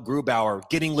gentleman, Philipp Grubauer,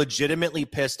 getting legitimately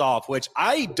pissed off, which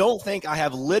I don't think I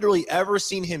have literally ever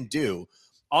seen him do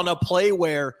on a play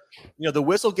where, the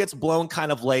whistle gets blown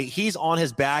kind of late. He's on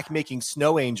his back making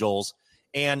snow angels,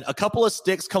 and a couple of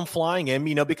sticks come flying in,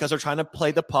 because they're trying to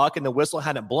play the puck and the whistle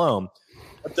hadn't blown.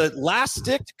 But the last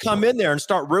stick to come in there and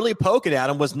start really poking at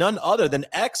him was none other than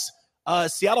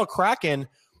Seattle Kraken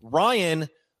Ryan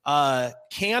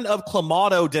Can of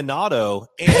Clamato Donato.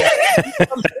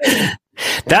 And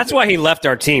that's why he left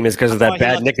our team, is because of that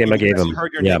bad nickname I gave him. He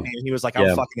heard your nickname. He was like,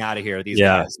 I'm fucking out of here. These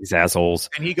guys. These assholes.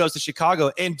 And he goes to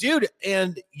Chicago. And dude,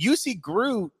 you see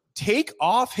Gru take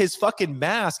off his fucking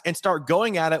mask and start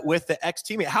going at it with the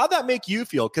ex-teammate. How'd that make you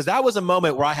feel? Because that was a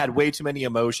moment where I had way too many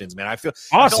emotions, man. I feel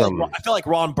awesome. I feel like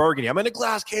Ron Burgundy. I'm in a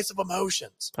glass case of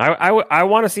emotions. I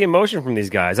want to see emotion from these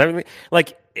guys. I mean,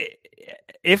 like,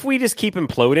 if we just keep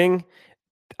imploding,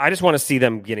 I just want to see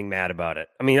them getting mad about it.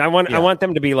 I mean, I want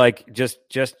them to be like, just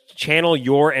channel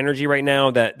your energy right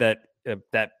now. That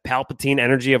Palpatine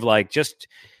energy of like, just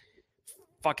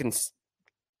fucking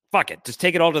fuck it. Just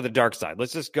take it all to the dark side.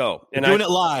 Let's just go. And doing it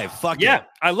live. Fuck it.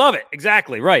 I love it.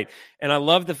 Exactly. Right. And I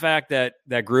love the fact that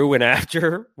Gru went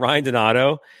after Ryan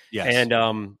Donato. Yes. And,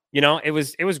 it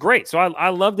was great. So I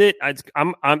loved it.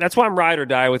 I'm that's why I'm ride or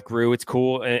die with Gru. It's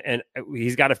cool. And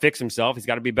he's got to fix himself. He's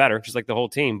got to be better, just like the whole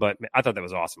team. But I thought that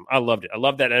was awesome. I loved it. I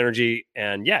love that energy.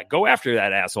 And go after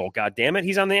that asshole. God damn it.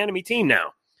 He's on the enemy team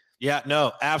now. Yeah,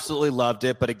 no, absolutely loved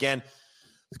it. But again,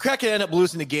 the Kraken ended up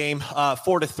losing the game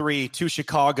 4-3 to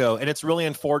Chicago, and it's really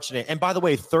unfortunate. And by the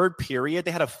way, third period,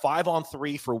 they had a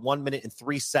 5-on-3 for 1 minute and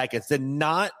 3 seconds. Did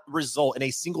not result in a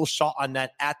single shot on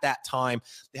net at that time.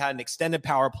 They had an extended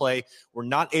power play. Were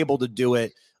not able to do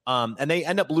it, and they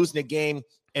end up losing the game.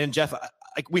 And Jeff,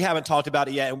 we haven't talked about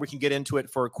it yet, and we can get into it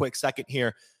for a quick second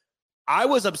here. I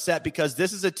was upset because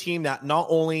this is a team that not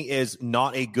only is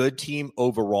not a good team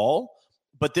overall,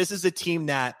 but this is a team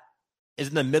that is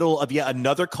in the middle of yet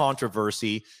another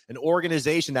controversy, an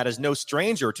organization that is no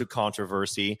stranger to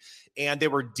controversy, and they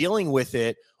were dealing with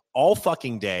it all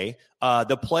fucking day.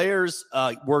 The players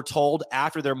were told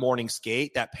after their morning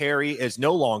skate that Perry is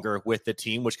no longer with the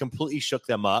team, which completely shook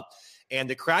them up. And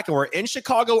the Kraken were in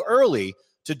Chicago early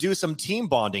to do some team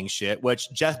bonding shit,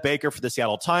 which Jeff Baker for the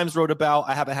Seattle Times wrote about.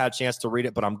 I haven't had a chance to read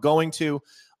it, but I'm going to.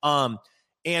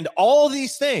 And all of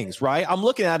these things, right? I'm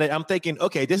looking at it. I'm thinking,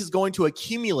 okay, this is going to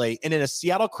accumulate. And in a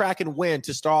Seattle Kraken win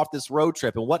to start off this road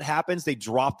trip. And what happens? They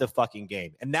drop the fucking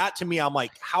game. And that, to me, I'm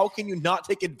like, how can you not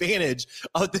take advantage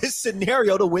of this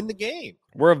scenario to win the game?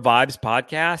 We're a vibes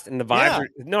podcast, and the vibes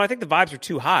I think the vibes are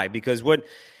too high, because what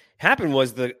happened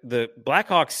was the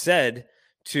Blackhawks said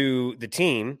to the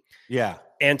team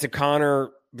and to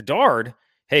Connor Bedard,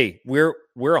 hey, we're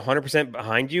 100%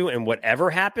 behind you, and whatever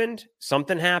happened,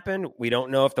 something happened. We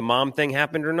don't know if the mom thing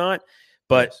happened or not,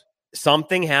 but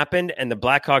something happened, and the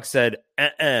Blackhawks said,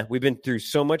 we've been through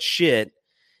so much shit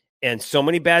and so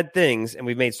many bad things, and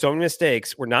we've made so many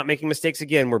mistakes. We're not making mistakes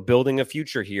again. We're building a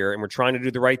future here, and we're trying to do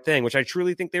the right thing, which I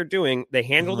truly think they're doing. They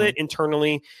handled it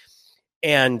internally,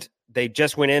 and they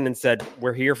just went in and said,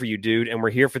 we're here for you, dude, and we're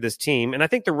here for this team. And I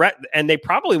think and they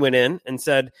probably went in and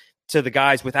said to the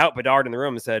guys without Bedard in the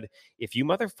room and said, if you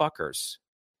motherfuckers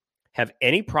have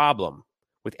any problem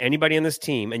with anybody on this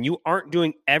team and you aren't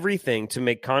doing everything to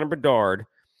make Connor Bedard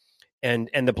and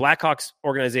the Blackhawks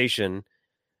organization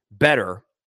better,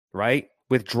 right,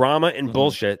 with drama and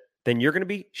bullshit, then you're going to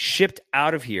be shipped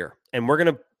out of here, and we're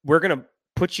going to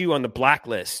put you on the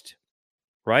blacklist,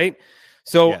 right?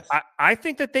 So I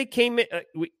think that they came in.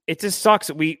 It just sucks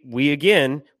that we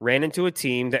again ran into a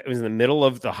team that was in the middle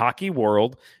of the hockey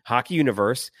world, hockey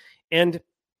universe, and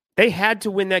they had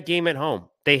to win that game at home.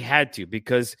 They had to,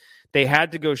 because they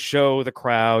had to go show the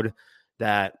crowd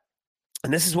that,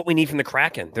 and this is what we need from the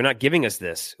Kraken. They're not giving us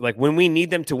this. Like, when we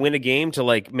need them to win a game to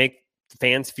like make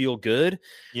fans feel good,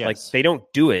 like they don't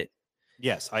do it.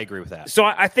 Yes, I agree with that. So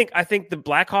I think the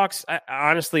Blackhawks,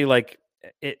 honestly, like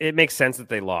it makes sense that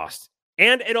they lost.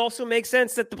 And it also makes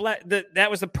sense that that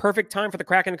was the perfect time for the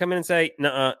Kraken to come in and say,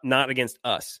 "Nuh-uh, not against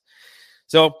us."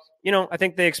 So I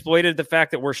think they exploited the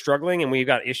fact that we're struggling and we've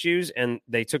got issues, and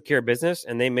they took care of business,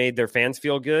 and they made their fans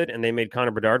feel good, and they made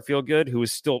Connor Bedard feel good, he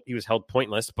was held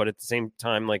pointless, but at the same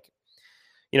time, like,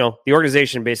 the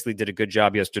organization basically did a good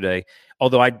job yesterday.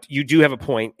 Although you do have a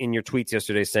point in your tweets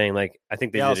yesterday saying, like, I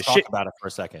think they did let's talk about it for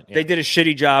a second. Yeah. They did a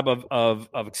shitty job of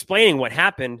explaining what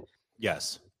happened.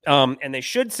 Yes. And they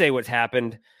should say what's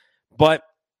happened, but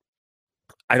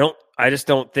I just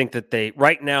don't think that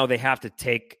right now they have to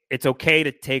it's okay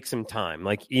to take some time.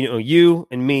 Like, you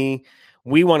and me,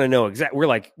 we want to know exactly. We're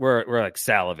like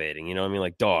salivating,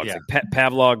 like dogs, like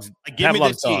Pavlov's. Give me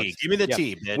the tea. Dogs. Give me the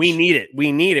tea, bitch. We need it.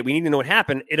 We need to know what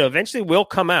happened. It eventually will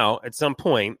come out at some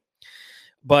point,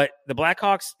 but the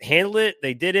Blackhawks handled it.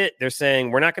 They did it. They're saying,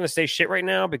 we're not going to say shit right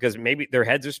now because maybe their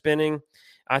heads are spinning.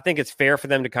 I think it's fair for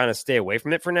them to kind of stay away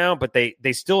from it for now, but they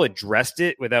still addressed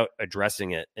it without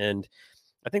addressing it. And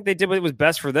I think they did what was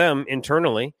best for them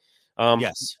internally.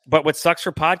 Yes. But what sucks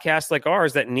for podcasts like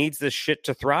ours that needs this shit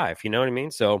to thrive, you know what I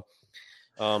mean? So,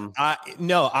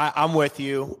 I'm with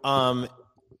you.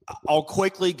 I'll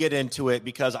quickly get into it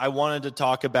because I wanted to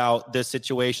talk about this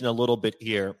situation a little bit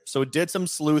here. So did some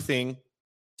sleuthing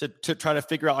to try to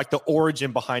figure out like the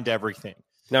origin behind everything.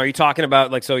 Now, are you talking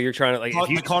about like, so you're trying to like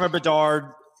Connor Bedard,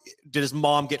 did his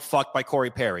mom get fucked by Corey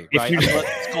Perry? Right. Did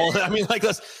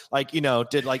like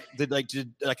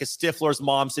a Stifler's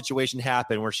mom situation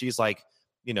happen where she's like,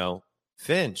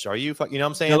 Finch, are you? You know what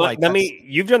I'm saying? Now,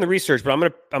 you've done the research, but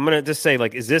I'm gonna just say,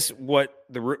 like, is this what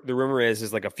the rumor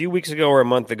is like a few weeks ago or a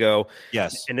month ago?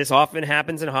 Yes. And this often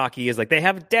happens in hockey is like they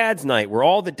have dad's night where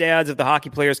all the dads of the hockey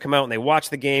players come out and they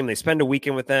watch the game. They spend a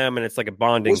weekend with them, and it's like a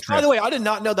bonding trip. By the way, I did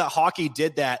not know that hockey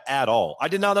did that at all. I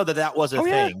did not know that was a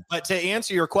thing. Yeah. But to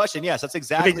answer your question, yes, that's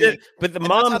exactly. But the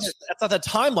moms, that's how the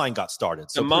timeline got started.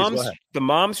 So the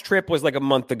mom's trip was like a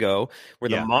month ago,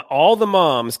 where all the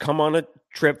moms come on a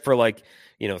trip for like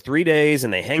 3 days,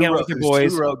 and they hang out with their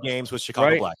boys. 2 road games with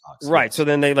Chicago Blackhawks. Right. Yes. So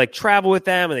then they like travel with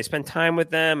them and they spend time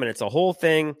with them, and it's a whole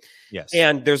thing. Yes.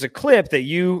 And there's a clip that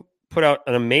you put out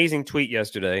an amazing tweet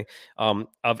yesterday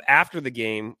of after the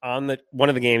game on one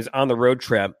of the games on the road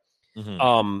trip.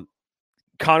 Mm-hmm.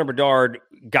 Connor Bedard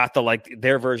got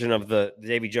their version of the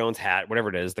Davy Jones hat, whatever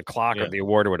it is, the clock or the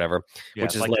award or whatever,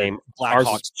 which is like lame.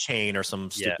 Blackhawks chain or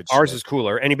some stupid shit. Ours is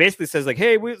cooler. And he basically says like,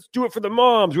 hey, let's do it for the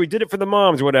moms. We did it for the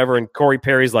moms or whatever. And Corey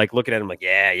Perry's like looking at him like,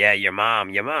 yeah, your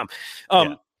mom.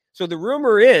 So the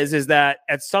rumor is that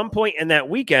at some point in that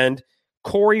weekend,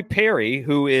 Corey Perry,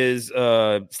 who is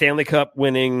Stanley Cup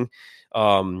winning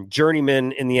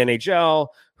journeyman in the NHL,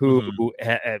 who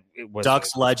was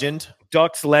Ducks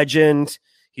legend.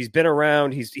 He's been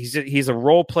around. He's a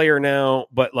role player now,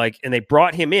 but and they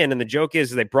brought him in, and the joke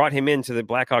is they brought him into the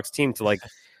Blackhawks team to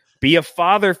be a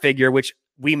father figure, which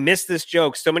we missed this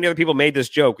joke. So many other people made this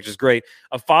joke, which is great.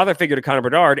 A father figure to Connor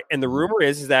Bedard. And the rumor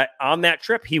is that on that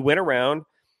trip, he went around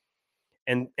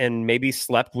and maybe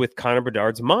slept with Connor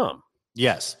Bedard's mom.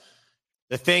 Yes.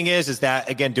 The thing is that,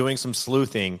 again, doing some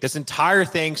sleuthing, this entire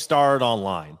thing started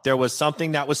online. There was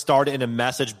something that was started in a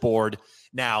message board.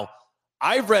 Now,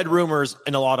 I've read rumors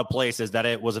in a lot of places that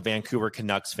it was a Vancouver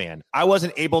Canucks fan. I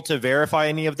wasn't able to verify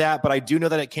any of that, but I do know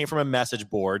that it came from a message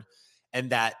board, and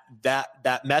that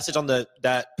message on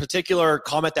that particular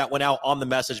comment that went out on the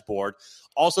message board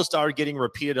also started getting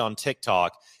repeated on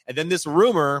TikTok. And then this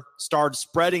rumor started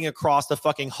spreading across the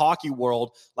fucking hockey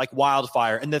world like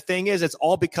wildfire. And the thing is, it's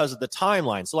all because of the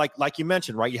timeline. So like you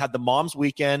mentioned, right? You had the mom's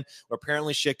weekend where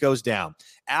apparently shit goes down.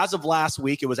 As of last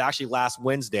week, it was actually last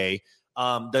Wednesday,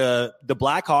 the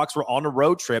Blackhawks were on a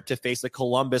road trip to face the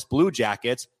Columbus Blue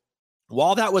Jackets.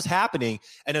 While that was happening,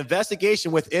 an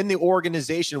investigation within the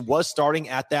organization was starting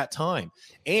at that time.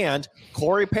 And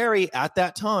Corey Perry at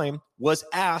that time was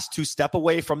asked to step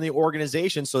away from the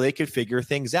organization so they could figure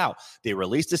things out. They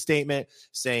released a statement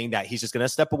saying that he's just going to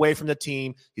step away from the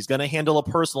team. He's going to handle a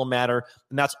personal matter.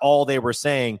 And that's all they were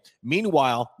saying.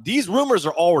 Meanwhile, these rumors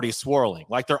are already swirling.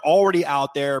 Like, they're already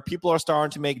out there. People are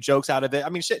starting to make jokes out of it. I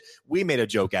mean, shit, we made a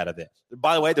joke out of it.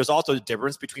 By the way, there's also a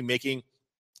difference between making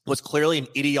was clearly an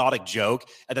idiotic joke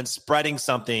and then spreading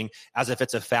something as if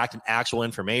it's a fact and actual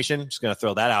information. Just going to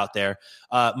throw that out there.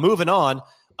 Moving on.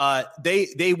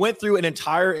 They went through an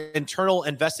entire internal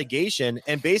investigation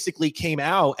and basically came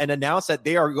out and announced that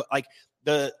they are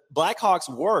the Blackhawks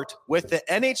worked with the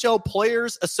NHL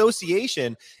Players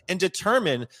Association and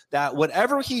determined that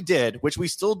whatever he did, which we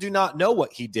still do not know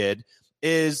what he did,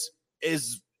 is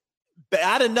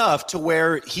bad enough to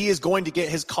where he is going to get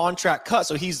his contract cut.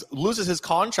 So he loses his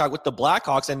contract with the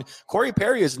Blackhawks, and Corey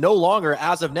Perry is no longer,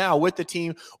 as of now, with the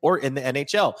team or in the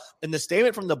NHL. And the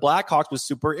statement from the Blackhawks was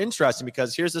super interesting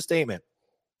because here's the statement.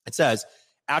 It says,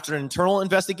 After an internal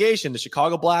investigation, the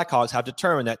Chicago Blackhawks have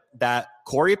determined that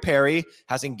Corey Perry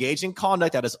has engaged in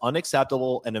conduct that is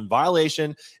unacceptable and in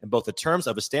violation in both the terms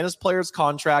of a standard player's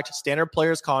contract.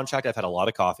 I've had a lot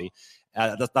of coffee.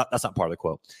 That's not part of the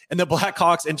quote. And the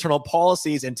Blackhawks' internal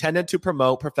policies intended to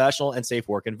promote professional and safe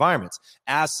work environments.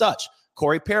 As such,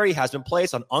 Corey Perry has been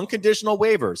placed on unconditional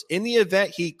waivers. In the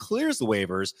event he clears the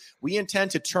waivers, we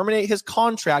intend to terminate his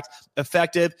contract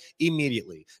effective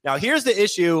immediately. Now, here's the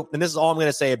issue, and this is all I'm going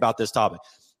to say about this topic.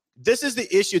 This is the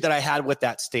issue that I had with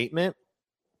that statement,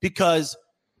 because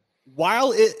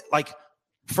while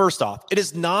first off, it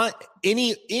is not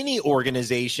any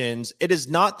organizations, it is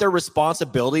not their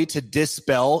responsibility to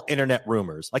dispel internet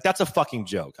rumors. Like, that's a fucking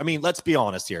joke. I mean, let's be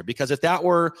honest here, because if that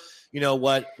were,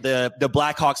 what the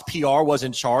Blackhawks PR was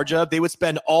in charge of, they would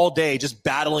spend all day just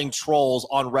battling trolls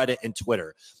on Reddit and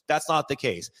Twitter. That's not the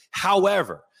case.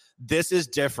 However, this is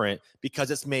different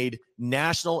because it's made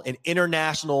national and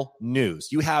international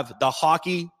news. You have the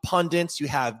hockey pundits, you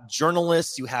have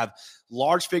journalists, you have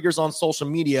large figures on social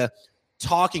media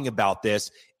talking about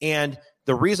this. And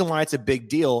the reason why it's a big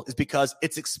deal is because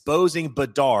it's exposing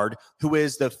Bedard, who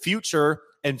is the future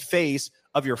and face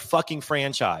of your fucking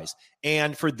franchise.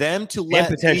 And for them to let...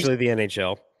 And potentially the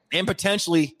NHL. And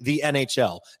potentially the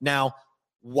NHL. Now,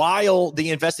 while the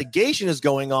investigation is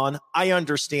going on, I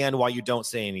understand why you don't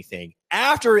say anything.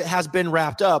 After it has been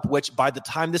wrapped up, which by the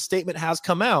time this statement has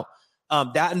come out,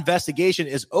 that investigation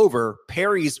is over.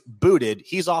 Perry's booted.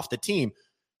 He's off the team.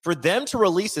 For them to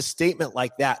release a statement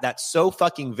like that, that's so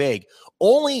fucking vague,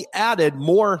 only added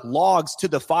more logs to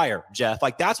the fire, Jeff.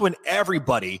 Like, that's when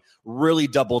everybody really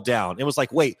doubled down. It was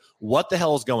like, wait, what the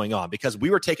hell is going on? Because we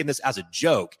were taking this as a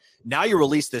joke. Now you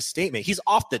release this statement. He's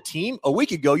off the team. A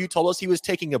week ago, you told us he was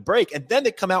taking a break. And then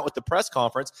they come out with the press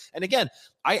conference. And again,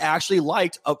 I actually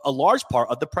liked a large part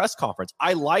of the press conference.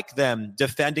 I like them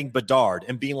defending Bedard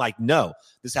and being like, no,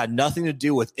 this had nothing to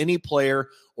do with any player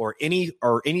or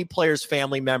any player's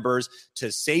family members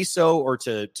to say so, or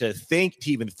to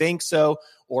even think so,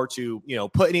 or to,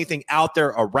 put anything out there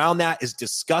around that is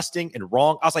disgusting and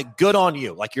wrong. I was like, good on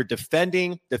you. Like, you're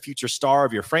defending the future star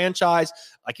of your franchise.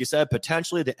 Like you said,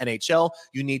 potentially the NHL,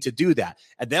 you need to do that.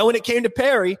 And then when it came to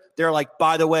Perry, they're like,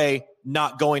 by the way,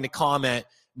 not going to comment,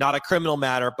 not a criminal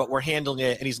matter, but we're handling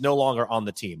it, and he's no longer on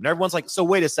the team. And everyone's like, so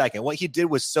wait a second. What he did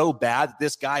was so bad that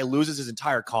this guy loses his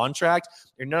entire contract.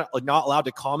 You're not allowed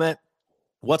to comment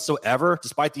whatsoever,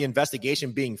 despite the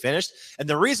investigation being finished. And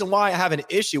the reason why I have an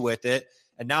issue with it,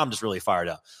 and now I'm just really fired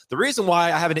up. The reason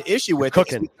why I have an issue with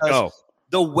it is because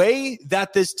the way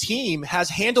that this team has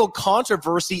handled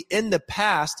controversy in the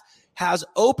past has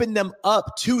opened them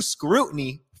up to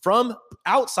scrutiny from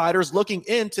outsiders looking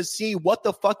in to see what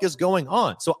the fuck is going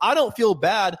on. So I don't feel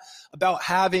bad about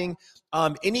having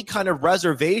any kind of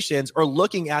reservations or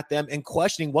looking at them and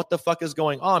questioning what the fuck is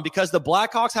going on, because the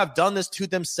Blackhawks have done this to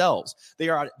themselves. They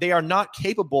are not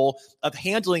capable of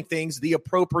handling things the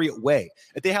appropriate way.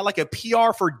 If they had like a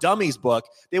PR for Dummies book,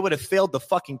 they would have failed the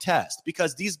fucking test,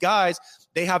 because these guys,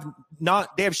 they have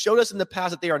showed us in the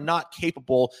past that they are not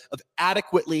capable of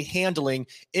adequately handling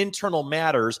internal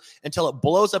matters until it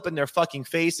blows up in their fucking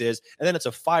faces, and then it's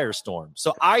a firestorm.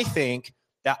 So I think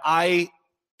that and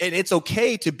it's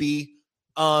okay to be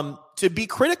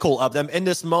critical of them in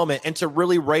this moment and to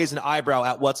really raise an eyebrow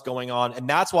at what's going on. And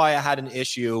that's why I had an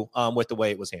issue with the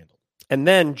way it was handled. And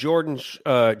then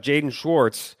Jaden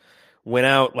Schwartz went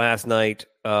out last night.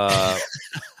 Yes,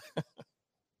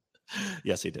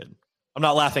 he did. I'm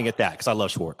not laughing at that because I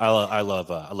love Schwartz. I love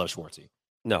Schwartzy.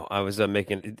 No, I was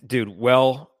dude.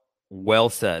 Well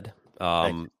said.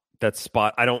 That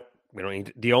spot. We don't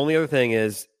need. The only other thing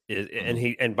is,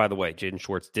 and by the way, Jaden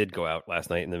Schwartz did go out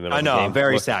last night in the middle of the game. I'm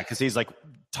very sad because he's like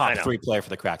top 3 player for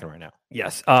the Kraken right now.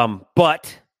 Yes.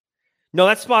 But no,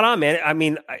 that's spot on, man. I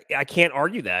mean, I can't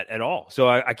argue that at all. So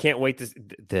I can't wait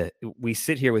we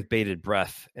sit here with bated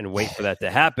breath and wait for that to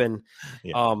happen.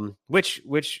 Yeah. Which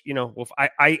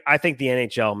I think the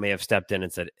NHL may have stepped in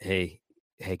and said, hey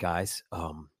guys,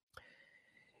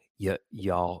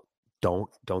 y'all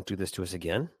don't do this to us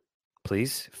again.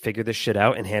 Please figure this shit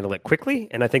out and handle it quickly.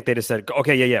 And I think they just said,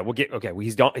 okay, yeah,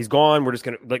 he's gone. We're just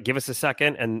going to give us a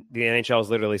second. And the NHL is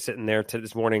literally sitting there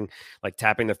this morning, like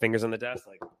tapping their fingers on the desk.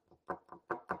 Like,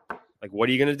 what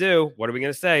are you going to do? What are we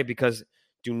going to say? Because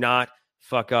do not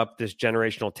fuck up this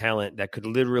generational talent that could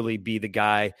literally be the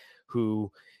guy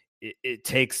who it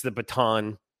takes the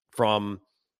baton from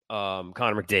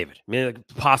Connor McDavid. I mean, like,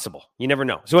 possible. You never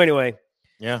know. So anyway,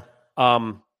 yeah.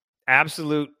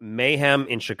 Absolute mayhem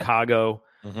in Chicago.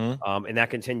 Mm-hmm. And that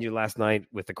continued last night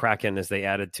with the Kraken as they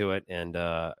added to it. And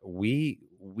we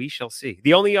shall see.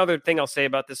 The only other thing I'll say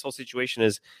about this whole situation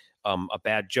is a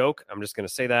bad joke. I'm just going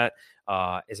to say that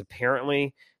is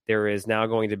apparently there is now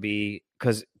going to be,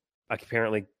 because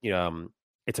apparently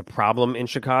it's a problem in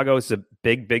Chicago. It's a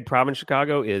big problem in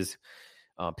Chicago is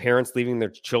parents leaving their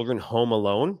children home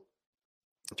alone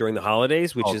during the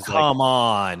holidays, which is come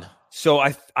on. So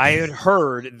I had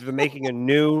heard they're making a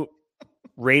new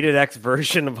rated X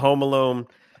version of Home Alone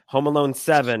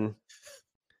 7,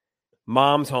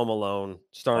 Mom's Home Alone,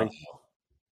 starring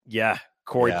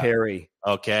Corey Perry.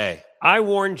 Okay. I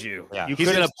warned you. Yeah.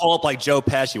 He's going to pull up like Joe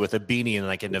Pesci with a beanie and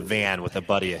like in a van with a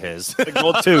buddy of his. The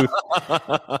gold tooth.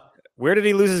 Where did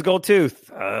he lose his gold tooth?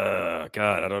 God,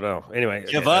 I don't know. Anyway.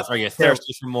 Give up or are you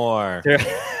thirsty for more?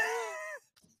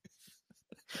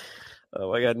 Oh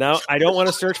my God. Now I don't want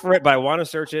to search for it, but I want to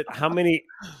search it. How many,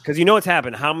 because you know what's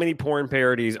happened. How many porn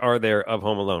parodies are there of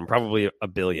Home Alone? Probably a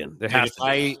billion. There has to be.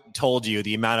 I told you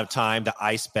the amount of time that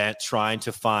I spent trying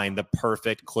to find the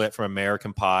perfect clip from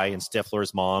American Pie and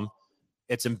Stifler's mom,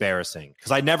 it's embarrassing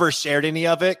because I never shared any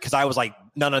of it because I was like,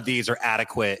 none of these are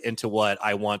adequate into what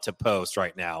I want to post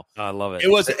right now. I love it.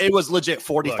 It was legit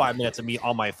 45 minutes of me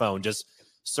on my phone just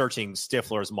searching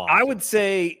Stifler's mom. I would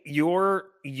say your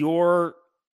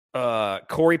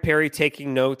Corey Perry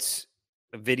taking notes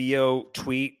video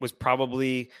tweet was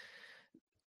probably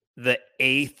the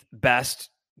 8th best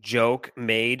joke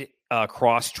made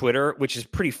across Twitter, which is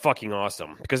pretty fucking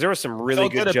awesome because there were some really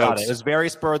good jokes. About it. It was very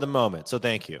spur of the moment, so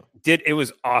thank you. It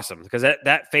was awesome because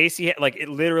that face he had, like it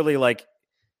literally like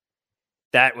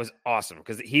that was awesome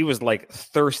because he was like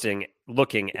thirsting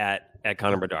looking at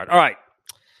Connor Bedard. All right.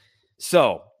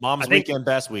 So Mom's weekend,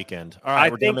 best weekend. All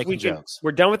right, we're done making jokes.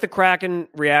 We're done with the Kraken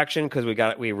reaction because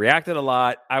we reacted a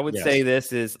lot. I would say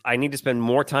this is I need to spend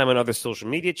more time on other social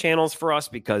media channels for us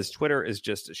because Twitter is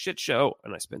just a shit show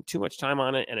and I spend too much time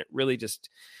on it and it really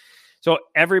just. So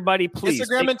everybody, please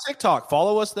Instagram and TikTok,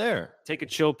 follow us there. Take a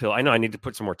chill pill. I know I need to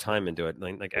put some more time into it,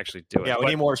 like actually do it. Yeah, we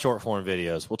need more short form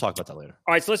videos. We'll talk about that later.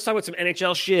 All right, so let's talk about some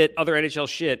NHL shit, other NHL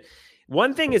shit.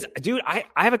 One thing is, dude, I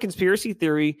have a conspiracy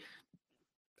theory.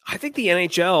 I think the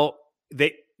NHL,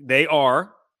 they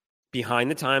are behind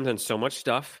the times on so much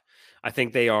stuff. I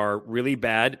think they are really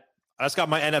bad. I just got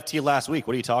my NFT last week.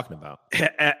 What are you talking about?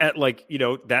 At like,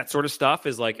 that sort of stuff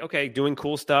is like, okay, doing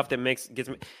cool stuff that gets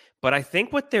me. But I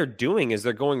think what they're doing is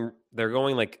they're going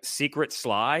like secret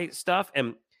sly stuff.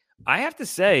 And I have to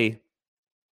say,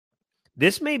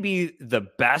 this may be the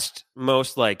best,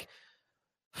 most like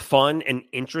fun and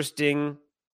interesting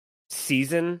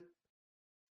season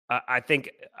I think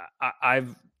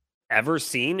I've ever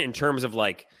seen in terms of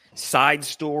like side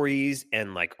stories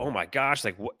and like, oh my gosh,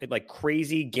 like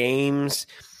crazy games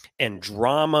and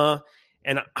drama.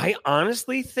 And I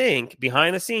honestly think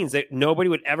behind the scenes that nobody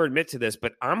would ever admit to this,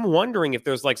 but I'm wondering if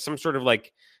there's like some sort of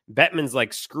like Bettman's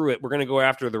like, screw it. We're going to go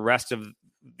after the rest of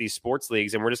these sports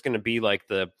leagues and we're just going to be like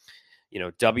the,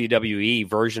 WWE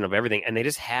version of everything. And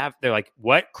they're like,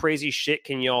 what crazy shit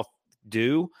can y'all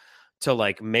do to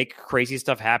like make crazy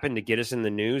stuff happen to get us in the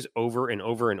news over and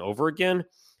over and over again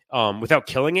without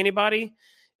killing anybody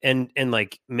and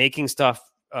like making stuff,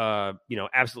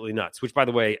 absolutely nuts, which by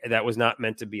the way, that was not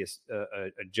meant to be a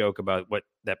joke about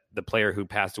the player who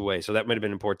passed away. So that might've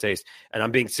been in poor taste. And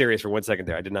I'm being serious for 1 second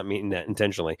there. I did not mean that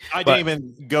intentionally. I didn't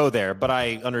even go there, but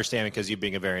I understand because you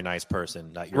being a very nice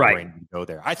person that your brain didn't go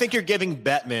there. I think you're giving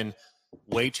Bettman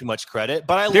way too much credit,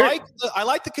 but I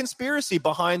like the conspiracy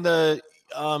behind the,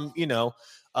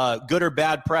 good or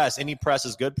bad press. Any press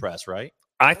is good press, right?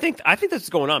 I think that's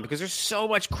going on because there's so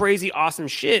much crazy, awesome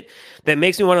shit that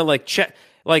makes me want to like check.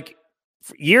 Like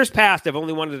years past, I've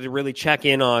only wanted to really check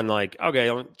in on like, okay,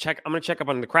 I'm going to check up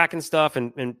on the Kraken stuff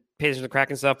and pay attention to the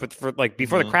Kraken stuff. But for like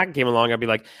before the Kraken came along, I'd be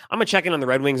like, I'm going to check in on the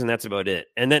Red Wings and that's about it.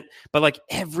 And then, but like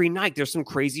every night there's some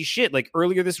crazy shit. Like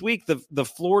earlier this week, the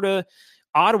Florida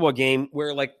Ottawa game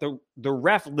where like the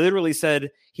ref literally said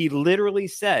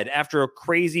after a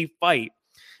crazy fight,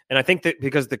 and I think that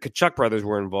because the Kachuk brothers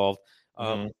were involved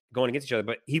going against each other,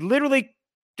 but he literally,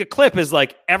 the clip is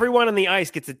like everyone on the ice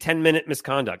gets a 10-minute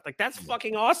misconduct. Like that's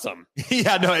fucking awesome.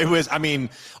 Yeah, no, it was. I mean,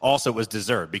 also it was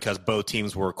deserved because both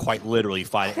teams were quite literally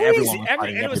fighting. Crazy. Everyone was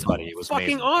fighting everybody. It was fucking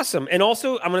amazing. Awesome. And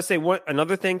also, I'm going to say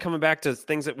another thing coming back to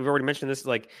things that we've already mentioned. This is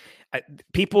like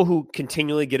people who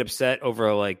continually get upset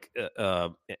over like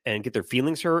and get their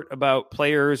feelings hurt about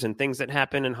players and things that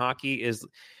happen in hockey is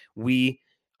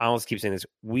I always keep saying this.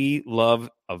 We love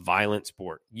a violent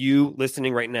sport. You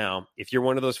listening right now, if you're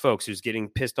one of those folks who's getting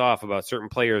pissed off about certain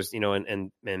players,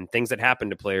 and things that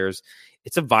happen to players,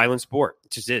 it's a violent sport.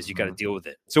 It just is. You got to deal with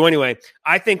it. So anyway,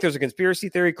 I think there's a conspiracy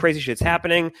theory. Crazy shit's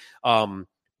happening.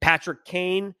 Patrick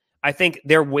Kane, I think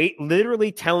they're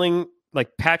literally telling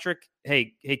like Patrick,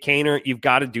 hey, Kaner, you've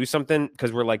got to do something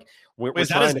because we're is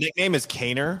that his nickname is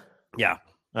Kaner? Yeah.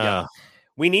 Yeah.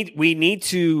 We need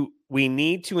to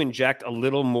inject a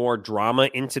little more drama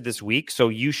into this week. So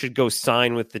you should go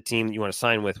sign with the team that you want to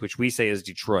sign with, which we say is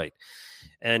Detroit.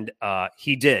 And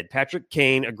he did. Patrick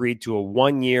Kane agreed to a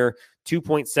 1-year,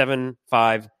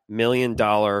 $2.75 million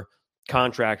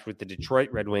contract with the Detroit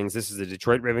Red Wings. This is the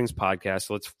Detroit Red Wings podcast.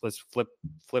 So let's flip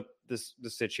this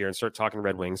switch here and start talking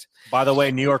Red Wings. By the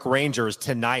way, New York Rangers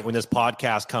tonight when this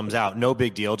podcast comes out, no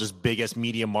big deal, just biggest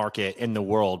media market in the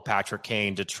world. Patrick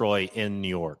Kane, Detroit in New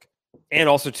York. And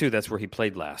also, too, that's where he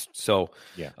played last. So,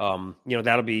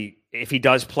 that'll be, if he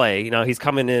does play, he's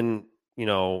coming in,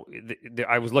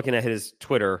 I was looking at his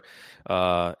Twitter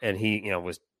and he,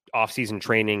 was off-season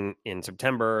training in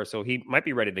September. So he might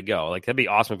be ready to go. Like, that'd be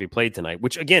awesome if he played tonight,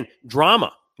 which, again,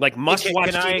 drama. Like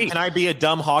must-watch TV. Can I be a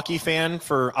dumb hockey fan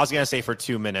for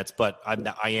 2 minutes, but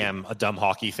I am a dumb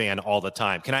hockey fan all the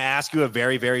time. Can I ask you a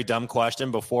very, very dumb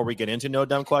question before we get into no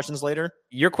dumb questions later?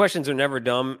 Your questions are never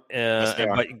dumb,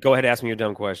 but go ahead and ask me your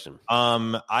dumb question.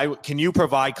 Can you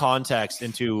provide context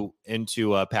into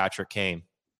Patrick Kane?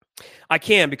 I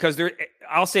can, because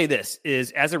I'll say this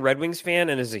is, as a Red Wings fan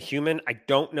and as a human, I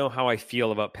don't know how I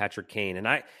feel about Patrick Kane. And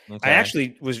I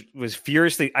actually was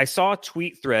furiously, I saw a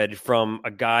tweet thread from a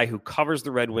guy who covers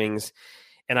the Red Wings,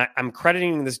 and I'm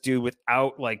crediting this dude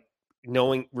without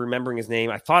remembering his name.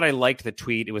 I thought I liked the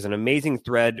tweet. It was an amazing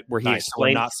thread where he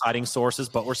explained. So we're not citing sources,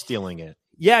 but we're stealing it.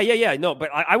 Yeah. No, but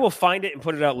I will find it and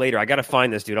put it out later. I got to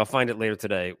find this dude. I'll find it later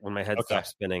today when my head stops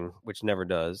spinning, which never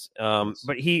does.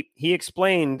 But he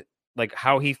explained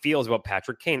how he feels about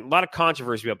Patrick Kane. A lot of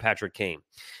controversy about Patrick Kane.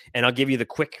 And I'll give you the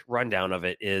quick rundown of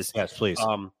it is. Yes, please.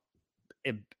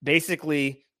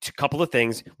 Basically, a couple of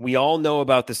things. We all know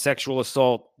about the sexual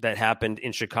assault that happened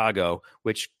in Chicago,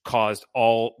 which caused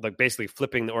basically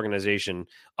flipping the organization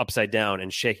upside down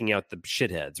and shaking out the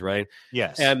shitheads, right?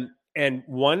 Yes. And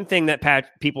one thing that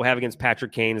people have against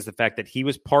Patrick Kane is the fact that he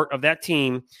was part of that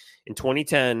team in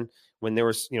 2010 when there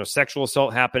was, sexual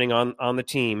assault happening on the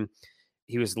team.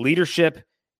 He was leadership,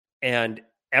 and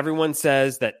everyone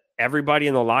says that everybody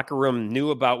in the locker room knew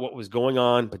about what was going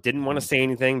on, but didn't want to say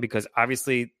anything because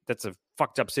obviously that's a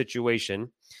fucked up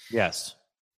situation. Yes.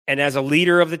 And as a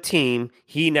leader of the team,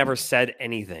 he never said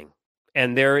anything.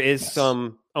 And there is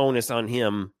some onus on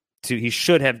him he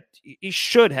should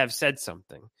have said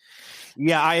something.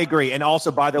 Yeah, I agree. And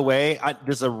also, by the way,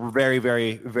 there's a very,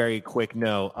 very, very quick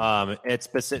note. It's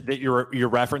specific that you're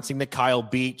referencing the Kyle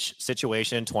Beach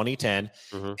situation in 2010.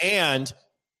 Mm-hmm. And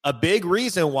a big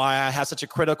reason why I have such a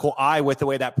critical eye with the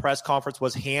way that press conference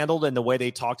was handled and the way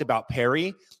they talked about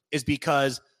Perry is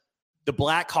because the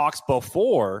Blackhawks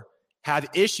before have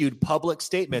issued public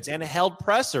statements and held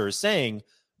pressers saying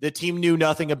the team knew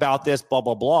nothing about this, blah,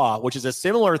 blah, blah, which is a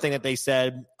similar thing that they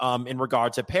said in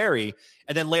regard to Perry.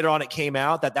 And then later on, it came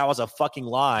out that was a fucking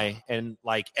lie. And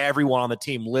everyone on the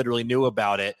team literally knew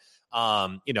about it,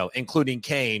 including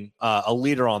Kane, a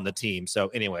leader on the team. So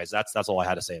anyways, that's all I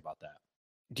had to say about that.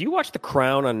 Do you watch The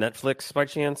Crown on Netflix by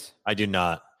chance? I do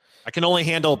not. I can only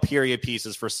handle period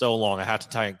pieces for so long. I have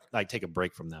to take a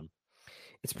break from them.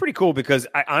 It's pretty cool because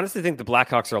I honestly think the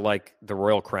Blackhawks are like the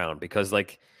Royal Crown because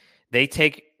they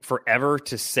take forever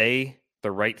to say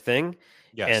the right thing.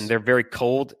 Yes. And they're very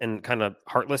cold and kind of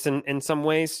heartless in some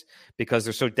ways because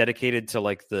they're so dedicated to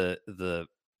the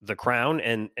crown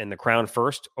and the crown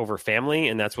first over family.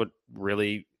 And that's what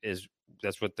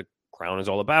the crown is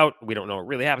all about. We don't know what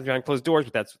really happens behind closed doors,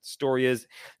 but that's what the story is.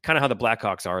 Kind of how the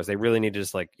Blackhawks are, is they really need to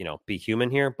just be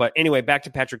human here. But anyway, back to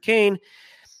Patrick Kane.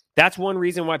 That's one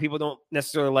reason why people don't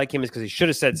necessarily like him is because he should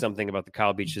have said something about the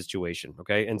Kyle Beach situation.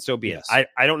 Okay. And so be it. I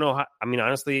don't know how,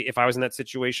 honestly, if I was in that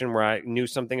situation where I knew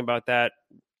something about that,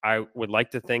 I would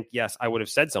like to think, yes, I would have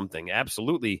said something.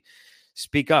 Absolutely.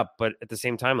 Speak up. But at the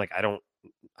same time,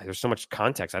 there's so much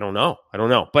context. I don't know.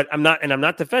 But I'm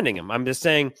not defending him. I'm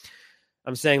saying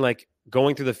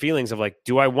going through the feelings of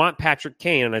do I want Patrick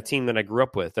Kane on a team that I grew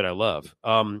up with that I love?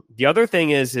 The other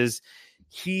thing is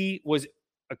he was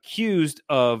accused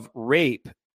of rape.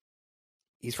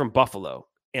 He's from Buffalo,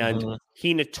 and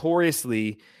he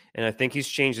notoriously, and I think he's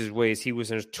changed his ways, he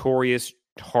was a notorious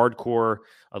hardcore,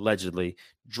 allegedly,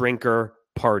 drinker,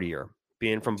 partier.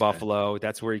 Being from Buffalo,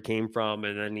 that's where he came from,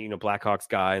 and then Blackhawks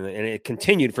guy, and it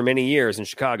continued for many years in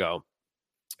Chicago.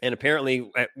 And apparently,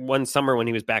 at one summer when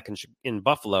he was back in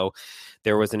Buffalo,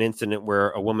 there was an incident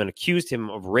where a woman accused him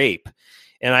of rape.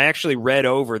 And I actually read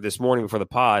over this morning before the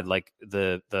pod,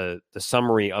 the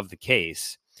summary of the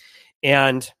case,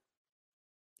 and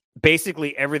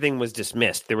basically everything was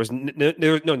dismissed. There was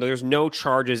no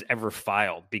charges ever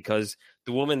filed because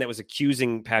the woman that was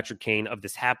accusing Patrick Kane of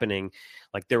this happening,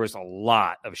 like there was a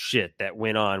lot of shit that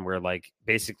went on where like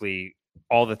basically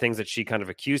all the things that she kind of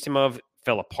accused him of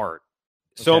fell apart.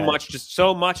 So much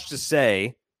to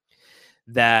say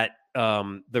that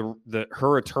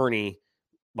her attorney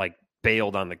like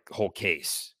bailed on the whole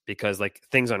case because like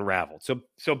things unraveled.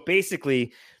 So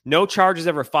basically no charges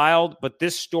ever filed, but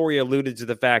this story alluded to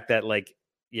the fact that like,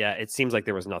 yeah, it seems like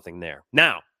there was nothing there.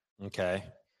 Now,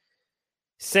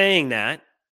 saying that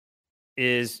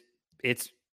is it's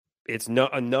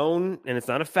a known, and it's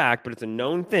not a fact, but it's a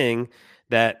known thing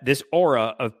that this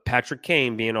aura of Patrick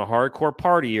Kane being a hardcore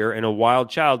partier and a wild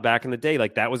child back in the day,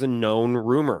 like that was a known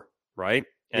rumor, right?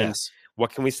 And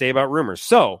what can we say about rumors?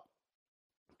 So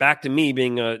back to me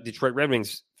being a Detroit Red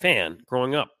Wings fan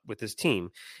growing up with this team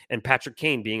and Patrick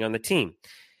Kane being on the team.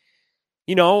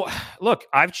 You know, look,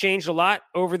 I've changed a lot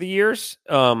over the years.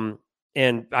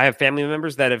 And I have family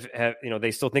members that have, you know,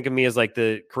 they still think of me as like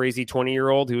the crazy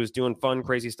 20-year-old who was doing fun,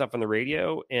 crazy stuff on the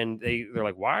radio. And they're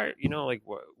like, why, you know, like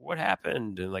what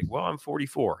happened? And like, well, I'm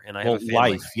 44 and I have a family.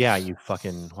 Life. Yeah. You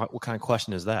fucking, what kind of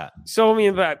question is that? So, I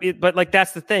mean, but like,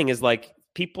 that's the thing is like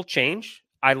people change.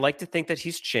 I like to think that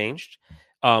he's changed.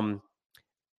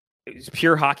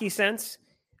 Pure hockey sense.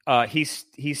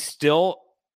 He's still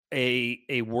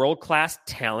a world-class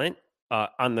talent.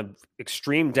 On the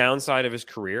extreme downside of his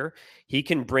career, he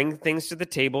can bring things to the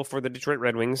table for the Detroit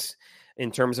Red Wings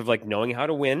in terms of like knowing how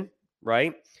to win,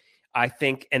 right? I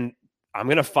think, and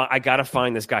I got to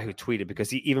find this guy who tweeted because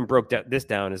he even broke this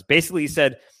down is basically he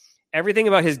said everything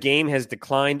about his game has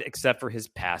declined except for his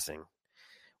passing,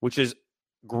 which is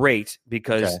great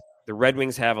because the Red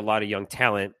Wings have a lot of young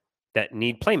talent that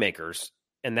need playmakers.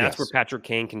 And that's where Patrick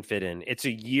Kane can fit in. It's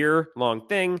a year-long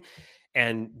thing.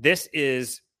 And this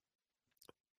is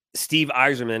Steve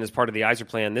Yzerman is part of the Yzer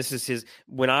plan. This is his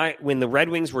when the Red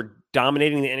Wings were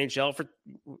dominating the NHL for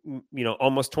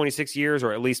almost 26 years,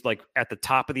 or at least like at the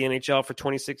top of the NHL for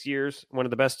 26 years, one of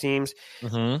the best teams.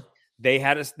 Mm-hmm.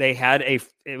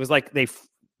 It was like they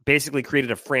basically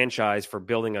created a franchise for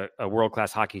building a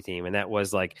world-class hockey team, and that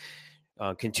was like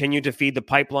continue to feed the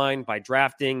pipeline by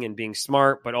drafting and being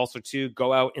smart, but also to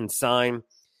go out and sign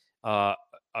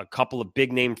a couple of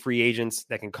big name free agents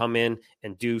that can come in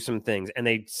and do some things. And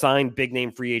they signed big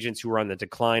name free agents who are on the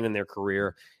decline in their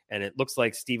career. And it looks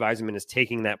like Steve Yzerman is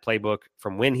taking that playbook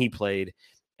from when he played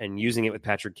and using it with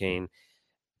Patrick Kane.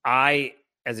 I,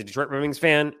 as a Detroit Red Wings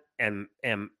fan, am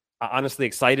honestly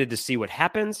excited to see what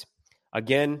happens.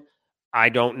 Again, I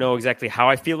don't know exactly how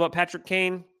I feel about Patrick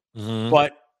Kane,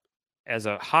 but as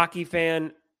a hockey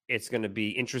fan, it's going to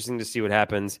be interesting to see what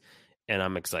happens. And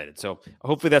I'm excited. So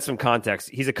hopefully that's some context.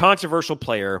 He's a controversial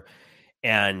player,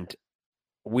 and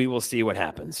we will see what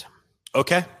happens.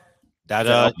 Okay.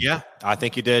 I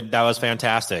think you did. That was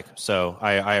fantastic. So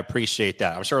I appreciate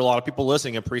that. I'm sure a lot of people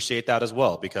listening appreciate that as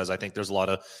well, because I think there's a lot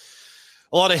of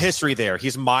history there.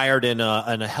 He's mired in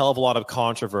a hell of a lot of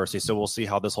controversy. So we'll see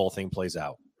how this whole thing plays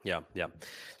out. Yeah.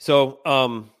 So,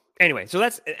 anyway, so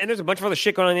there's a bunch of other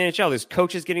shit going on in the NHL. There's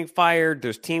coaches getting fired.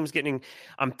 There's teams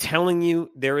I'm telling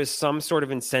you, there is some sort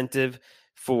of incentive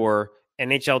for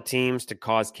NHL teams to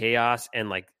cause chaos. And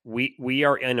like, we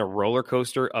are in a roller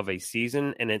coaster of a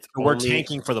season, and we're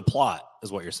tanking for the plot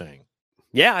is what you're saying.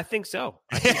 Yeah, I think so.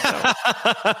 I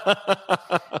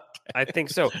think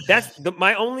so. That's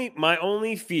my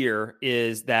only fear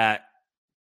is that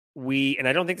and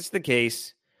I don't think this is the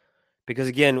case, because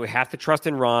again, we have to trust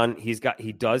in Ron. He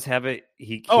does have it.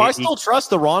 I still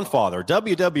trust the Ron father.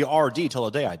 WWRD till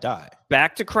the day I die.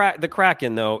 Back to the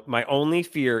Kraken though. My only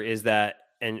fear is that,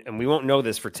 and we won't know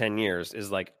this for 10 years,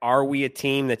 is like, are we a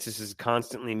team that just is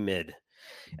constantly mid?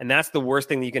 And that's the worst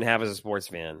thing that you can have as a sports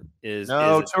fan. Too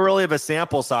early of a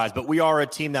sample size, but we are a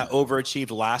team that overachieved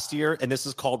last year, and this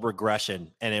is called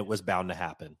regression, and it was bound to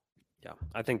happen. Yeah,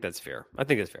 I think that's fair.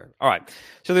 All right.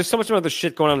 So there's so much other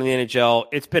shit going on in the NHL.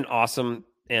 It's been awesome,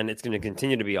 and it's going to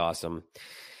continue to be awesome.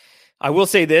 I will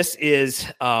say this is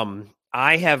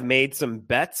I have made some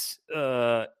bets,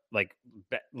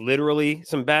 literally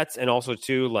some bets, and also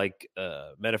too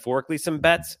metaphorically some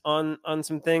bets on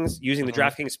some things using the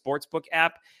DraftKings Sportsbook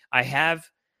app.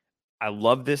 I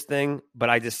love this thing, but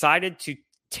I decided to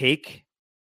take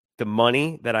the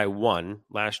money that I won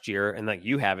last year, and like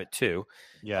you have it too.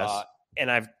 Yes. And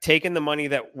I've taken the money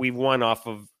that we've won off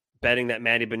of betting that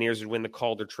Matty Beniers would win the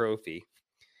Calder Trophy,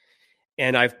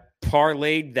 and I've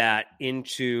parlayed that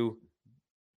into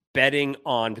betting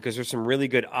on, because there's some really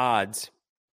good odds,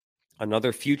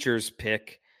 another futures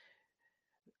pick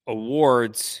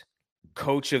awards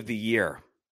coach of the year.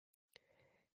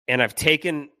 And I've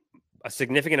taken a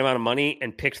significant amount of money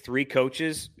and picked 3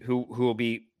 coaches who will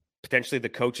be potentially the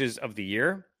coaches of the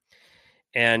year.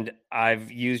 And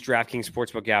I've used DraftKings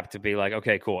Sportsbook app to be like,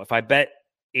 okay, cool. If I bet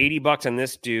 $80 on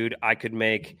this dude, I could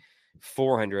make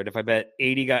 400. If I bet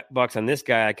 $80 on this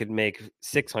guy, I could make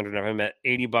 600. If I bet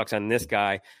 $80 on this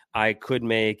guy, I could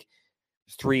make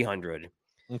 300.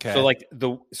 Okay.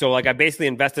 So I basically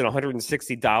invested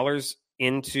 $160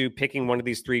 into picking one of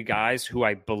these three guys who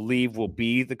I believe will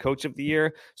be the coach of the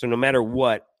year. So no matter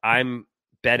what, I'm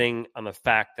betting on the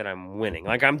fact that I'm winning.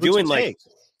 Like I'm doing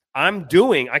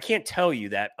I can't tell you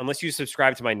that unless you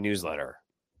subscribe to my newsletter.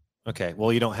 Okay.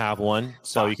 Well, you don't have one,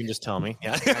 so you can just tell me.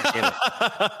 Yeah.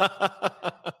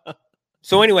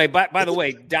 So anyway, by the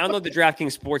way, download the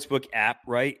DraftKings Sportsbook app,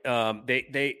 right?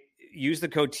 They use the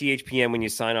code THPN when you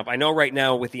sign up. I know right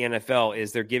now with the NFL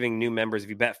is they're giving new members, if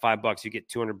you bet $5, you get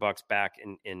 $200 back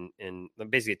in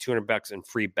basically $200 in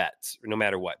free bets, no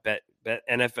matter what. Bet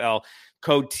NFL,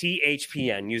 code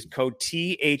THPN. Use code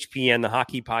THPN, the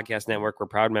Hockey Podcast Network. We're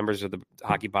proud members of the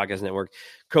Hockey Podcast Network.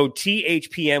 Code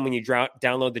THPN when you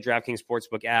download the DraftKings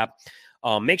Sportsbook app.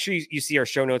 Make sure you see our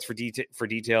show notes for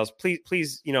details.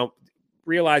 Please,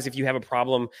 realize if you have a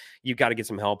problem, you've got to get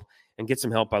some help. And get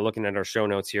some help by looking at our show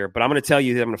notes here. But I'm going to tell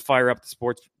you that I'm going to fire up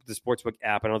the Sportsbook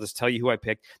app, and I'll just tell you who I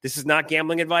picked. This is not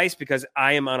gambling advice because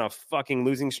I am on a fucking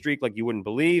losing streak like you wouldn't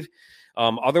believe.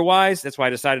 Otherwise, that's why I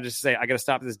decided to say I got to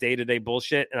stop this day-to-day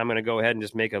bullshit, and I'm going to go ahead and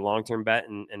just make a long-term bet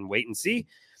and wait and see.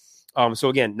 So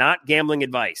again, not gambling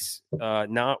advice.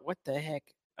 Not what the heck.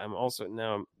 I'm also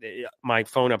now my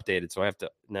phone updated, so I have to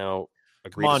now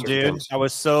agree. Come on, dude. Things. I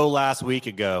was so last week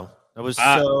ago. I was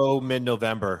so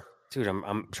mid-November. Dude,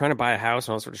 I'm trying to buy a house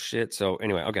and all sort of shit. So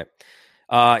anyway, okay.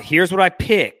 Here's what I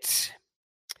picked.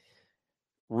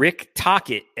 Rick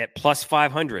Tocchet at plus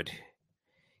 500.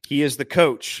 He is the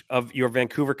coach of your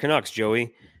Vancouver Canucks,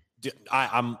 Joey.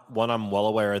 I'm well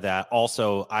aware of that.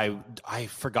 Also, I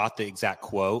forgot the exact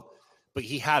quote, but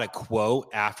he had a quote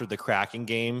after the Kraken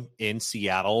game in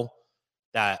Seattle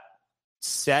that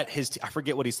set I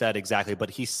forget what he said exactly, but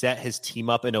he set his team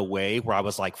up in a way where I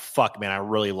was like, fuck, man, I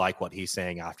really like what he's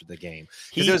saying after the game.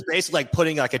 He was basically like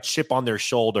putting like a chip on their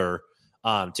shoulder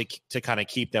to kind of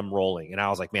keep them rolling. And I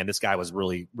was like, man, this guy was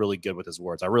really, really good with his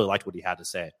words. I really liked what he had to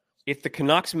say. If the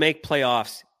Canucks make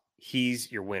playoffs,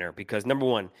 he's your winner because number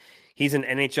one, he's an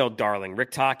NHL darling.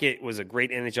 Rick Tocchet was a great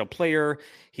NHL player.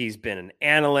 He's been an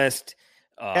analyst.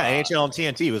 NHL and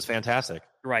TNT was fantastic.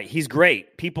 Right. He's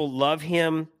great. People love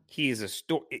him. He is a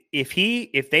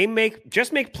if they make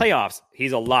playoffs,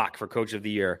 he's a lock for coach of the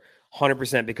year,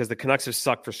 100%, because the Canucks have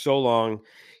sucked for so long.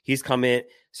 He's come in.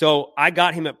 So I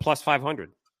got him at plus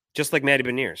 500, just like Matty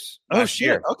Beniers. Oh, shit.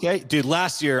 Year. Okay. Dude,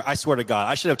 last year, I swear to God,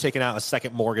 I should have taken out a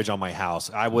second mortgage on my house.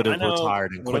 I would have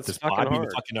retired and quit this spot. I'd be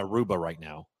fucking Aruba right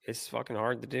now. It's fucking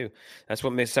hard to do. That's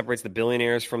what separates the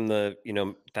billionaires from the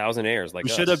thousandaires like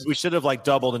us. We should have like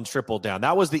doubled and tripled down.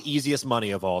 That was the easiest money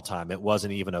of all time. It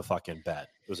wasn't even a fucking bet.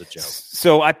 It was a joke.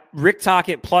 So Rick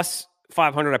Tocchet plus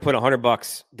 500. I put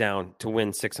 $100 down to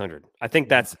win 600. I think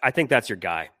that's your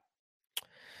guy.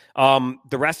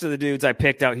 The rest of the dudes I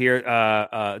picked out here.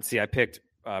 Let's see. I picked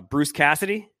Bruce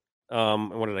Cassidy.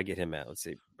 What did I get him at? Let's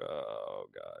see. Oh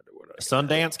God, what did I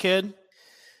Sundance Kid.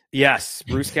 Yes,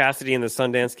 Bruce Cassidy and the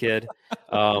Sundance Kid.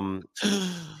 By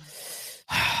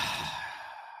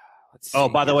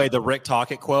the way, the Rick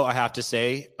Tocchet quote, I have to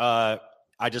say, I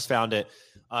just found it.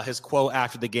 His quote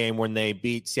after the game when they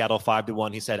beat Seattle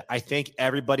 5-1, he said, I think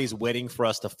everybody's waiting for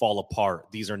us to fall apart.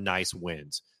 These are nice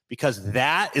wins. Because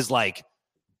that is like,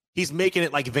 he's making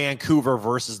it like Vancouver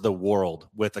versus the world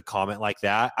with a comment like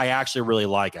that. I actually really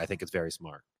like it. I think it's very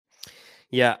smart.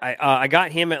 Yeah, I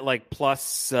got him at like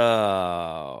plus.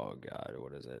 Oh God,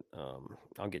 what is it?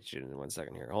 I'll get you in 1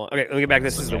 second here. Hold on. Okay, let me get back.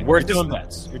 This is the worst. You're doing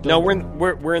bets.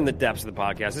 We're in the depths of the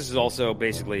podcast. This is also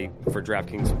basically for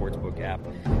DraftKings Sportsbook app.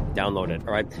 Download it.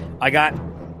 All right. I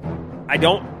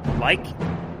don't like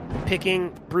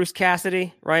picking Bruce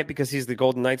Cassidy, right? Because he's the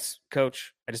Golden Knights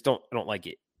coach. I don't like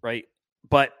it, right?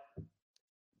 But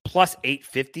plus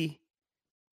 850.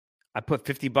 I put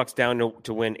 $50 down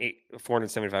to win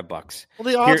 $475. Well,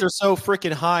 the odds are so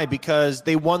freaking high because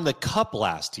they won the cup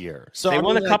last year. So they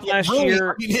won the cup last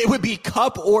year. It would be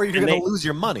cup or you're going to lose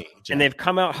your money. Jack. And they've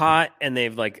come out hot, and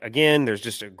they've there's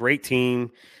just a great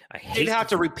team. They'd have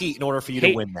to repeat in order for you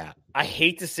to win that. I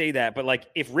hate to say that, but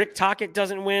if Rick Tocchet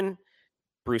doesn't win,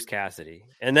 Bruce Cassidy,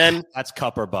 and then that's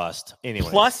cup or bust. Anyway,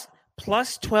 plus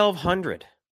 1,200.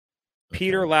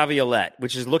 Peter Laviolette,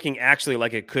 which is looking actually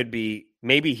like it could be.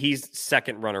 Maybe he's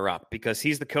second runner-up because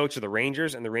he's the coach of the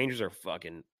Rangers, and the Rangers are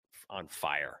fucking on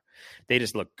fire. They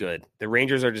just look good. The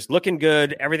Rangers are just looking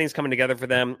good. Everything's coming together for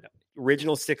them.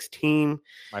 Original 16.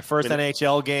 My first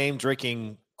NHL game,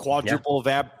 drinking quadruple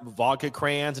vodka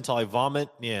crayons until I vomit.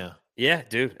 Yeah. Yeah,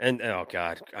 dude. And oh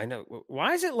God, I know.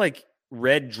 Why is it like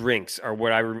red drinks are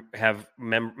what I have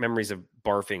memories of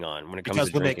barfing on when it comes to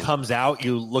because when drinking. it comes out,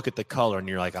 you look at the color and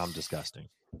you're like, I'm disgusting.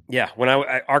 Yeah. When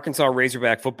I Arkansas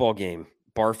Razorback football game,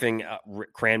 barfing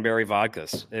cranberry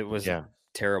vodkas. It was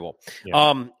terrible.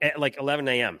 Yeah. At like 11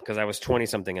 a.m. because I was 20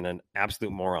 something and an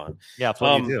absolute moron. Yeah, that's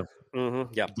what you do.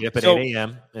 Mm-hmm, yeah. You get up at 8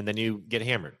 a.m. and then you get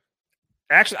hammered.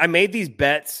 Actually, I made these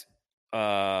bets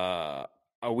a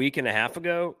week and a half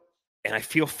ago, and I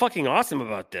feel fucking awesome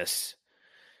about this.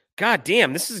 God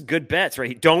damn, this is good bets,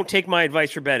 right? Don't take my advice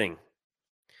for betting.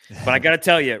 But I got to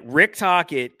tell you, Rick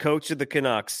Tocchet, coach of the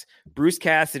Canucks, Bruce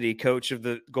Cassidy, coach of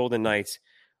the Golden Knights,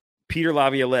 Peter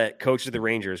Laviolette, coach of the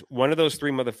Rangers. One of those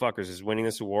three motherfuckers is winning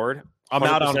this award. 100%. I'm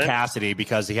out on Cassidy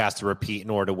because he has to repeat in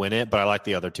order to win it, but I like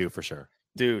the other two for sure.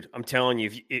 Dude, I'm telling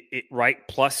you, right?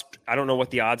 Plus, I don't know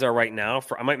what the odds are right now.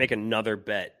 I might make another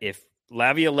bet. If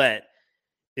Laviolette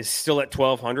is still at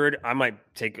 1,200, I might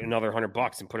take another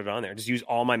 $100 and put it on there. Just use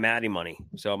all my Maddie money.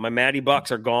 So my Maddie bucks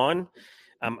are gone.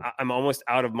 I'm almost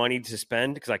out of money to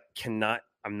spend because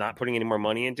I'm not putting any more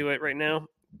money into it right now.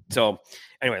 So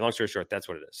anyway, long story short, that's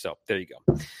what it is. So there you go.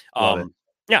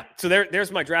 Yeah. So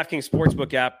there's my DraftKings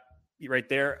Sportsbook app right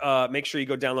there. Make sure you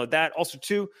go download that. Also,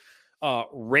 too,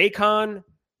 Raycon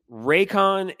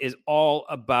is all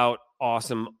about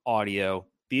awesome audio.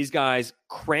 These guys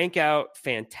crank out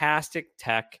fantastic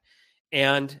tech,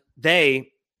 and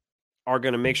they are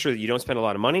going to make sure that you don't spend a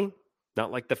lot of money,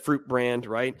 not like the Fruit brand,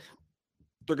 right?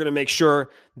 They're going to make sure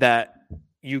that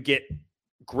you get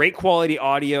great quality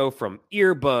audio from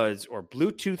earbuds or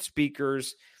Bluetooth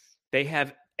speakers. They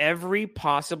have every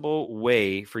possible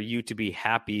way for you to be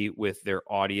happy with their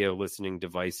audio listening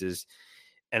devices.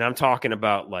 And I'm talking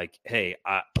about like, hey,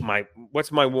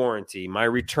 what's my warranty, my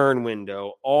return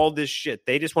window, all this shit.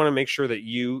 They just want to make sure that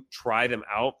you try them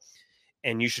out,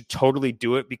 and you should totally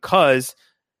do it because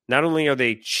not only are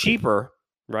they cheaper,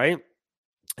 right,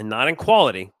 and not in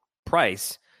quality,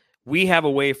 price, we have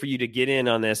a way for you to get in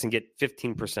on this and get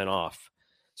 15% off.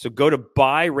 So go to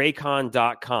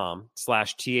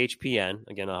buyraycon.com/THPN,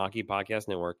 again, a Hockey Podcast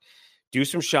Network. Do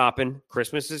some shopping.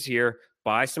 Christmas is here.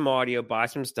 Buy some audio, buy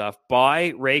some stuff.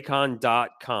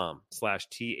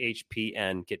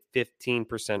 Buyraycon.com/THPN. Get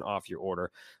 15% off your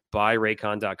order.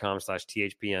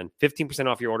 Buyraycon.com/THPN. 15%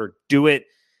 off your order. Do it,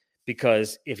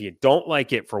 because if you don't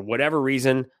like it for whatever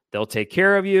reason, they'll take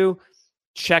care of you.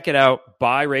 Check it out.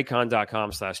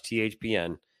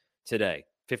 Buyraycon.com/THPN today.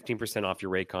 15% off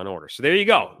your Raycon order. So there you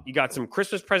go. You got some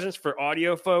Christmas presents for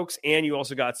audio folks, and you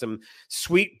also got some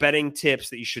sweet betting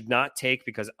tips that you should not take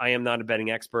because I am not a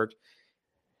betting expert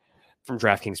from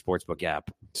DraftKings Sportsbook app.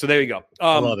 So there you go.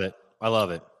 I love it.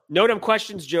 No dumb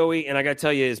questions, Joey. And I got to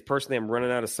tell you, is personally, I'm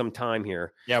running out of some time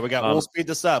here. Yeah, we'll speed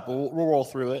this up. We'll roll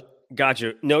through it.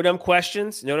 Gotcha. No dumb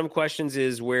questions. No dumb questions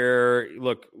is where,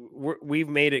 look, we've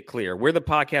made it clear. We're the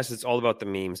podcast that's all about the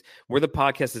memes. We're the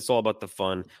podcast that's all about the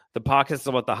fun. The podcast that's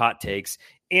all about the hot takes.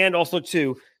 And also,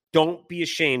 too, don't be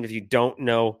ashamed if you don't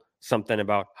know something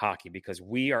about hockey, because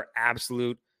we are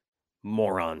absolute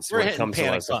morons. We're hitting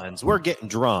panic buttons. We're getting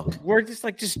drunk. We're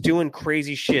just doing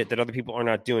crazy shit that other people are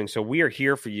not doing. So we are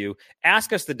here for you.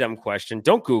 Ask us the dumb question.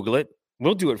 Don't Google it.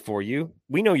 We'll do it for you.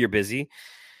 We know you're busy.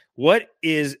 What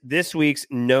is this week's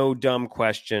no dumb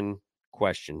question,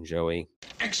 Joey?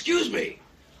 Excuse me.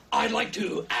 I'd like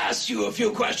to ask you a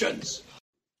few questions.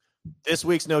 This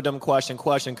week's no dumb question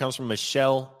comes from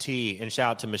Michelle T. And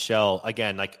shout out to Michelle,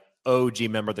 again, like OG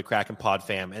member of the Kraken Pod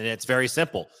fam. And it's very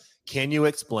simple. Can you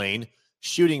explain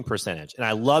shooting percentage? And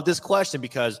I love this question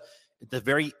because it's a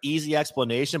very easy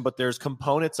explanation, but there's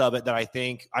components of it that I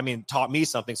think, taught me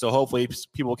something. So hopefully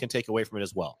people can take away from it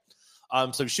as well.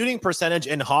 So shooting percentage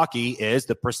in hockey is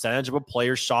the percentage of a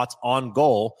player's shots on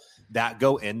goal that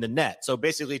go in the net. So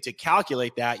basically, to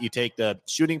calculate that, you take the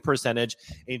shooting percentage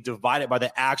and you divide it by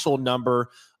the actual number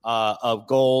of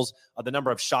goals, the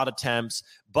number of shot attempts.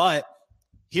 But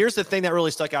here's the thing that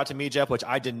really stuck out to me, Jeff, which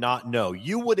I did not know.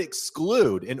 You would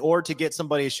exclude, in order to get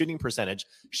somebody's shooting percentage,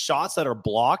 shots that are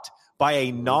blocked by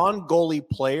a non-goalie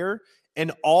player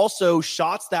and also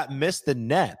shots that miss the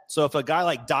net. So if a guy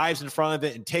like dives in front of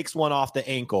it and takes one off the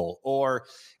ankle, or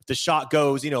if the shot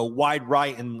goes, wide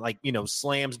right and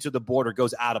slams into the board or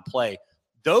goes out of play,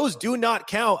 those do not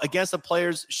count against a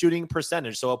player's shooting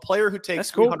percentage. So a player who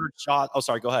takes 300 shots. Oh,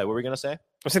 sorry. Go ahead. What were we going to say?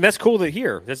 I said that's cool to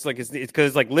hear. That's like it's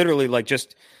because like literally like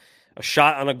just a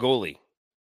shot on a goalie.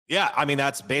 Yeah, I mean,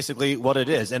 that's basically what it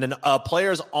is. And a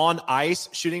player's on ice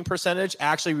shooting percentage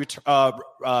actually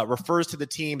refers to the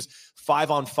team's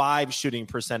 5-on-5 shooting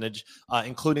percentage,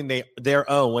 including their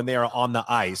own when they are on the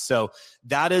ice. So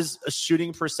that is a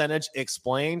shooting percentage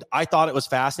explained. I thought it was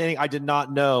fascinating. I did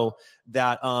not know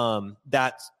that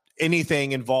that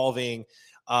anything involving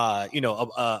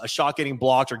a shot getting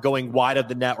blocked or going wide of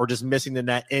the net or just missing the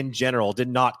net in general did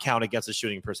not count against the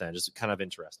shooting percentage. It's kind of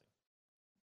interesting.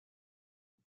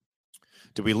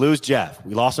 Did we lose Jeff?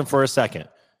 We lost him for a second.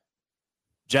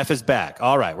 Jeff is back.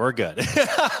 All right, we're good.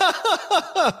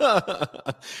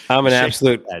 I'm an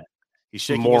absolute He's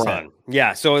shaking moron. his head.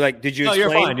 Yeah. So, like, did you? No,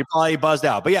 explain? You're fine. You're probably buzzed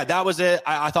out. But yeah, that was it.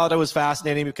 I thought it was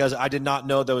fascinating because I did not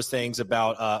know those things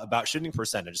about shooting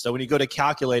percentage. So when you go to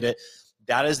calculate it,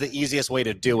 that is the easiest way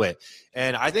to do it.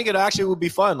 And I think it actually would be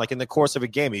fun, like in the course of a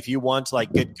game. If you want to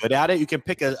like get good at it, you can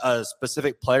pick a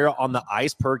specific player on the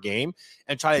ice per game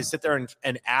and try to sit there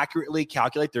and accurately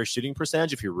calculate their shooting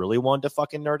percentage if you really want to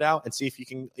fucking nerd out and see if you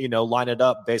can, line it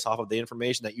up based off of the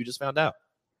information that you just found out.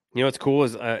 You know what's cool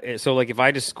is so like if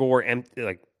I just score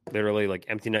literally like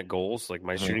empty net goals, like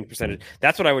my shooting percentage,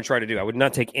 that's what I would try to do. I would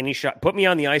not take any shot. Put me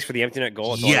on the ice for the empty net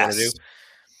goal. That's all I want to do.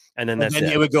 And then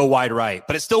it would go wide right.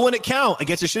 But it still wouldn't count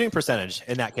against your shooting percentage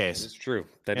in that case. It's true.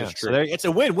 That is true. So it's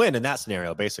a win-win in that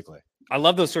scenario, basically. I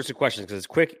love those sorts of questions because it's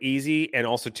quick, easy, and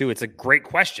also, too, it's a great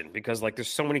question because, like, there's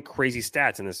so many crazy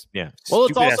stats in this. Yeah. Well,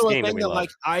 it's also a thing that, like,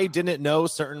 I didn't know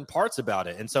certain parts about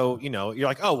it. And so, you're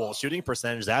like, oh, well, shooting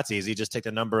percentage, that's easy. Just take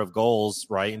the number of goals,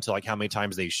 right, into, like, how many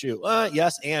times they shoot.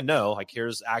 Yes and no. Like,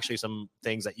 here's actually some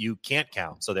things that you can't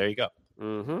count. So there you go.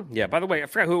 Mm-hmm. Yeah. By the way, I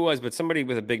forgot who it was, but somebody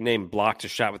with a big name blocked a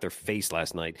shot with their face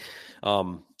last night.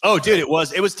 Oh, dude, it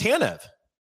was Tanev.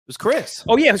 It was Chris.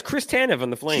 Oh, yeah, it was Chris Tanev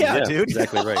on the Flames. Yeah, dude.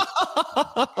 Exactly right.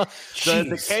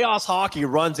 the chaos hockey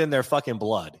runs in their fucking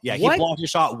blood. Yeah, he blocked a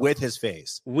shot with his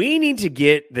face. We need to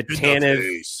get the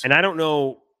Tanev, and I don't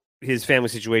know his family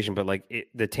situation, but like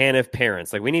the Tanev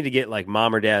parents, like we need to get like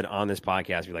mom or dad on this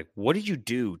podcast. Be like, what did you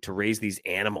do to raise these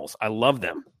animals? I love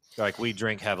them. Like we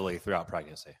drink heavily throughout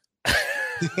pregnancy.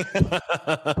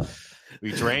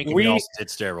 We drank and we also did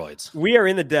steroids. We are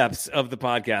in the depths of the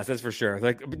podcast, that's for sure.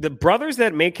 Like the brothers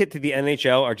that make it to the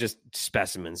NHL are just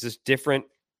specimens, just different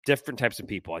types of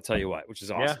people. I tell you what, which is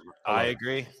awesome. Yeah, I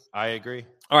agree.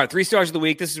 All right, 3 stars of the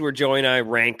week. This is where Joey and I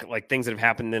rank like things that have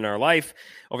happened in our life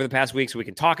over the past week so we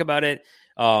can talk about it.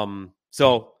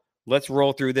 So let's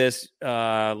roll through this.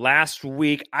 Last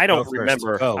week, I don't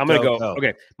remember. I'm going to go.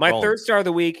 Okay, my third star of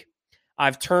the week,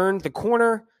 I've turned the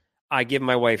corner. I give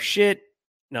my wife shit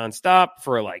nonstop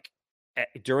for like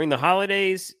during the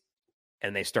holidays,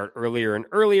 and they start earlier and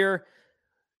earlier.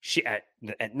 She at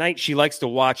night she likes to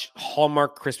watch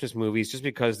Hallmark Christmas movies just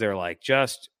because they're like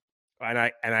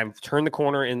and I've turned the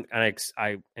corner and I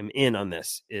am in on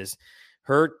this. Is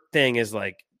her thing is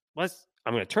like I'm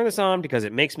going to turn this on because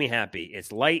it makes me happy.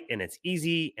 It's light and it's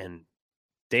easy and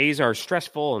days are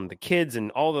stressful and the kids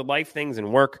and all the life things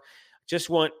and work. Just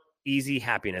want easy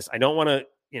happiness. I don't want to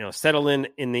settle in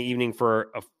the evening for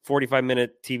a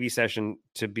 45-minute TV session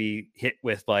to be hit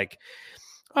with like,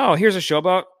 oh, here's a show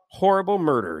about horrible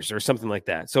murders or something like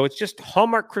that. So it's just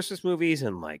Hallmark Christmas movies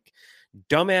and like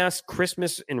dumbass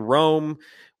Christmas in Rome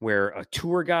where a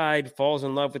tour guide falls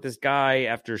in love with this guy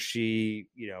after she,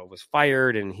 was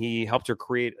fired and he helped her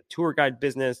create a tour guide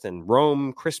business and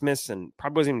Rome Christmas and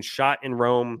probably wasn't even shot in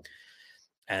Rome.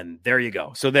 And there you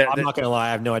go. So that I'm not going to lie.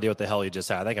 I have no idea what the hell you just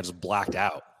said. I think I just blacked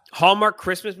out. Hallmark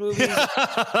Christmas movies.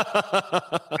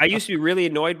 I used to be really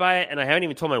annoyed by it, and I haven't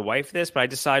even told my wife this, but I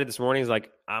decided this morning,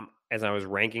 as I was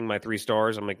ranking my 3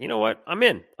 stars, I'm like, you know what? I'm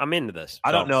into this.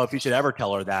 I don't know if you should ever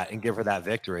tell her that and give her that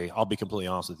victory. I'll be completely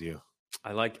honest with you.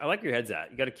 I like your head's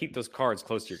at. You got to keep those cards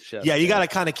close to your chest. Yeah, you got to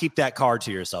kind of keep that card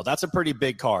to yourself. That's a pretty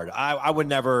big card. I would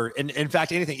never, in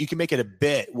fact, anything, you can make it a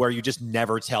bit where you just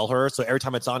never tell her. So every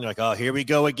time it's on, you're like, oh, here we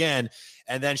go again.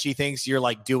 And then she thinks you're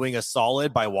like doing a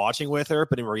solid by watching with her.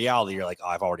 But in reality, you're like, oh,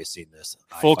 I've already seen this.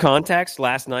 Full context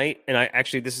last night. And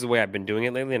this is the way I've been doing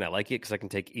it lately. And I like it because I can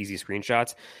take easy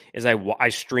screenshots is I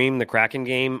streamed the Kraken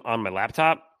game on my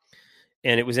laptop.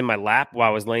 And it was in my lap while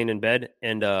I was laying in bed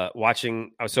and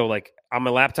watching. So like on my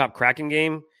laptop Kraken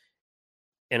game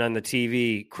and on the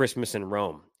TV Christmas in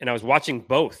Rome. And I was watching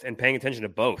both and paying attention to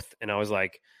both. And I was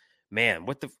like, man,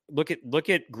 look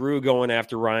at Gru going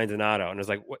after Ryan Donato. And I was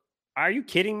like, what? Are you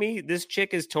kidding me? This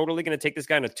chick is totally going to take this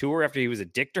guy on a tour after he was a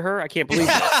dick to her? I can't believe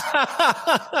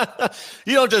this.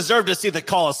 You don't deserve to see the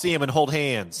Coliseum and hold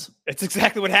hands. It's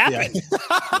exactly what happened.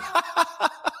 Yeah.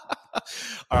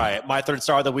 All right. My 3rd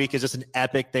star of the week is just an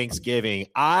epic Thanksgiving.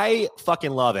 I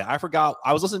fucking love it. I forgot.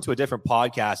 I was listening to a different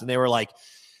podcast and they were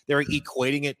they're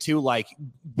equating it to like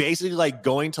basically like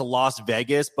going to Las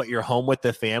Vegas, but you're home with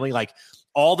the family. Like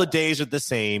all the days are the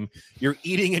same. You're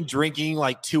eating and drinking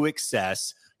like to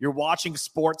excess. You're watching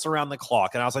sports around the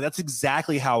clock. And I was like, that's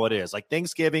exactly how it is. Like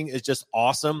Thanksgiving is just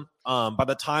awesome. By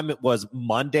the time it was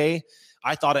Monday,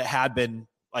 I thought it had been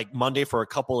like Monday for a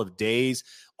couple of days.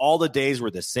 All the days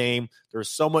were the same. There's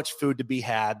so much food to be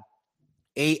had.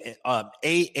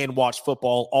 Ate and watched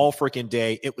football all freaking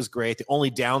day. It was great. The only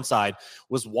downside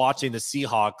was watching the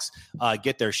Seahawks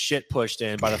get their shit pushed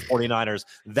in by the 49ers.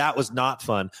 That was not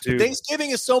fun. But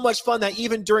Thanksgiving is so much fun that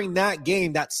even during that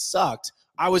game that sucked,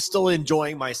 I was still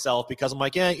enjoying myself because I'm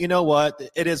like, yeah, you know what?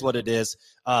 It is what it is.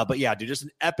 But yeah, dude, just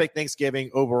an epic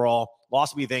Thanksgiving overall.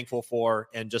 Lots to be thankful for,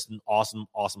 and just an awesome,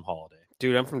 awesome holiday.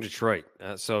 Dude, I'm from Detroit.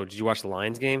 So did you watch the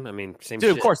Lions game? I mean, same Dude,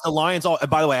 shit. Of course, the Lions. And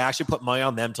by the way, I actually put money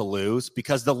on them to lose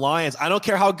because the Lions, I don't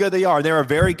care how good they are. They're a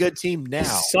very good team now. They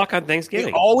suck on Thanksgiving.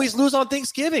 They always lose on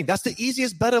Thanksgiving. That's the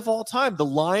easiest bet of all time. The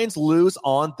Lions lose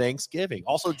on Thanksgiving.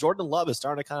 Also, Jordan Love is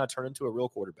starting to kind of turn into a real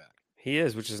quarterback. He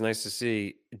is, which is nice to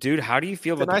see. Dude, how do you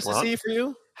feel about nice to see for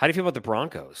you? How do you feel about the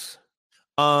Broncos?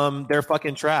 They're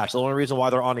fucking trash. The only reason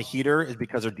why they're on a heater is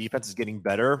because their defense is getting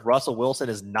better. Russell Wilson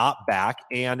is not back.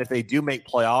 And if they do make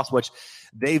playoffs, which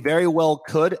they very well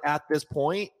could at this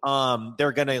point,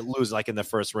 they're going to lose like in the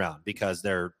first round because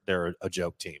they're a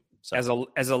joke team. So.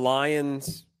 As a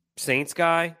Lions Saints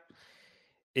guy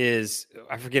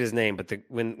I forget his name, but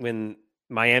when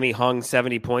Miami hung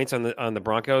 70 points on the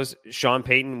Broncos, Sean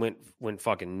Payton went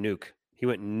fucking nuke. He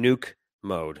went nuke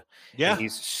mode. Yeah. And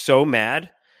he's so mad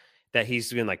that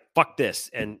he's been like, fuck this.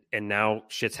 And now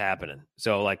shit's happening.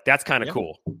 So like, that's kind of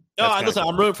cool. No, listen,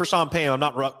 I'm rooting for Sean Payton. I'm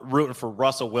not rooting for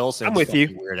Russell Wilson. I'm with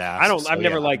you. Weird ass. I've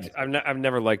never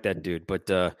liked that dude, but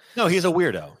no, he's a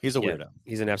weirdo. He's a weirdo.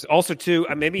 He's an absolute. Also too,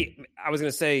 maybe I was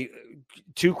going to say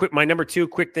my number two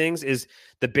quick things is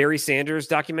the Barry Sanders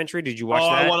documentary. Did you watch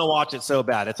that? I want to watch it so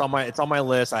bad. It's on my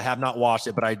list. I have not watched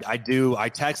it, but I do. I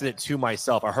texted it to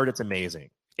myself. I heard it's amazing.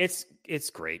 It's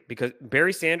great because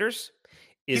Barry Sanders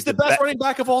he's the best running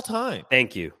back of all time.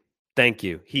 Thank you.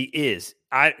 He is.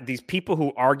 These people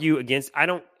who argue against,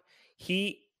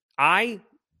 I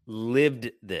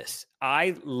lived this.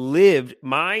 I lived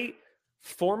my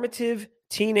formative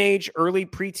teenage, early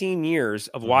preteen years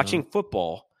of watching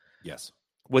football. Yes.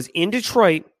 Was in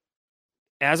Detroit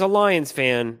as a Lions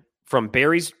fan from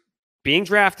Barry's being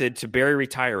drafted to Barry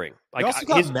retiring. Like, you also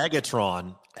got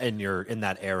Megatron in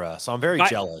that era, so I'm very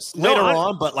jealous. Later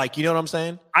on, but like, you know what I'm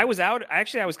saying? I was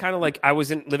kind of like, I was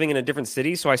living in a different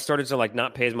city, so I started to like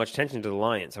not pay as much attention to the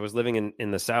Lions. I was living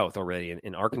in the South already,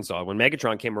 in Arkansas, when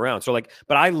Megatron came around. So like,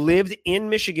 but I lived in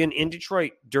Michigan, in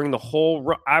Detroit during the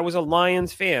whole. I was a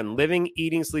Lions fan, living,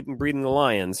 eating, sleeping, breathing the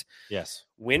Lions. Yes.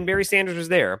 When Barry Sanders was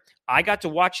there, I got to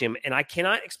watch him, and I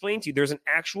cannot explain to you. There's an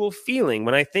actual feeling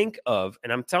when I think of,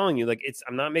 and I'm telling you, like,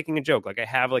 I'm not making a joke. Like, I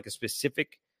have like a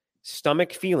specific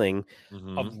stomach feeling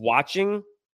of watching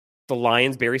the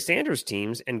Lions Barry Sanders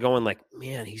teams and going like,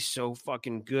 man, he's so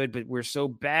fucking good, but we're so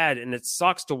bad, and it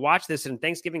sucks to watch this, and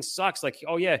Thanksgiving sucks. Like,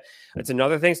 oh yeah, it's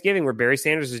another Thanksgiving where Barry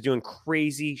Sanders is doing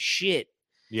crazy shit.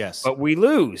 Yes. But we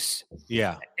lose.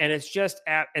 Yeah. And it's just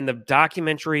and the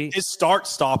documentary, his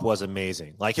stop was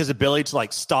amazing. Like his ability to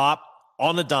like stop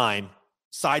on the dime,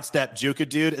 sidestep, juke a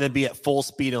dude, and then be at full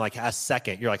speed in like a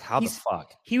second. You're like, how the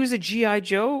fuck? He was a G.I.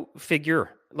 Joe figure.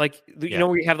 Like, you know,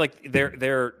 where you have like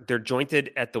they're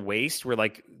jointed at the waist, where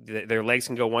like their legs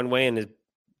can go one way and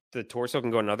the torso can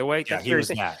go another way. Yeah, he was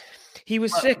that. He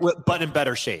was sick, but in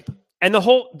better shape. And the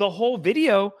whole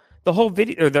video,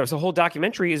 there's a whole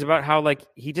documentary is about how like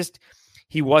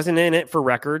he wasn't in it for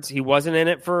records. He wasn't in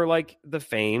it for like the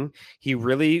fame. He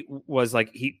really was like,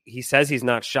 he says he's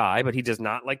not shy, but he does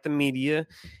not like the media.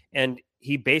 And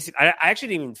he basically, I actually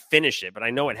didn't even finish it, but I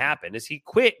know what happened is he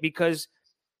quit because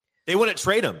they wouldn't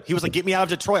trade him. He was like, get me out of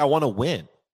Detroit. I want to win.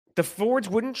 The Fords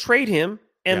wouldn't trade him.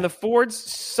 And the Fords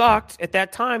sucked at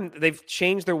that time. They've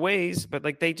changed their ways, but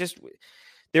like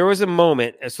there was a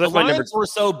moment. So that's the Lions were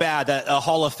so bad that a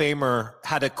Hall of Famer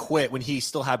had to quit when he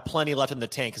still had plenty left in the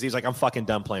tank because he was like, I'm fucking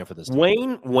done playing for this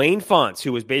team. Wayne Fontes,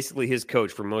 who was basically his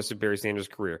coach for most of Barry Sanders'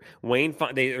 career. Wayne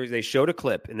Fontes, they showed a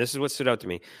clip, and this is what stood out to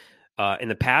me. In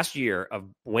the past year of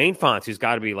Wayne Fontes, who's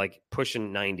got to be like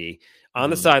pushing 90, on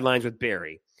the sidelines with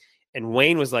Barry. And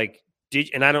Wayne was like,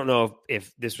 and I don't know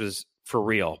if this was for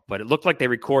real, but it looked like they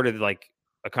recorded like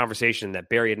a conversation that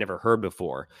Barry had never heard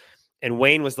before. And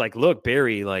Wayne was like, look,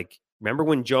 Barry, like, remember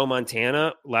when Joe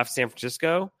Montana left San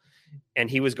Francisco and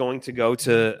he was going to go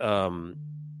to,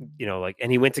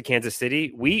 and he went to Kansas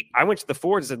City? I went to the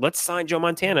Fords and said, let's sign Joe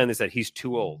Montana. And they said, he's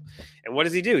too old. And what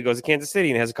does he do? He goes to Kansas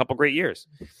City and has a couple great years.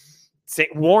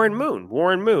 Warren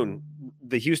Moon,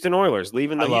 the Houston Oilers,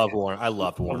 leaving the. I love Warren. I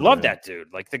loved Warren. I love that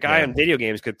dude. Like the guy on video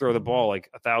games could throw the ball like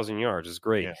 1,000 yards. It's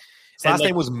great. Yeah. His last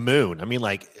name was Moon. I mean,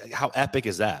 like, how epic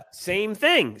is that? Same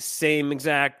thing. Same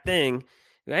exact thing.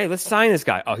 Hey, let's sign this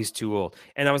guy. Oh, he's too old.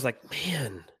 And I was like,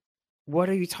 man, what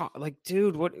are you talking? Like,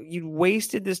 dude, what you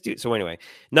wasted this dude. So anyway,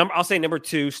 I'll say number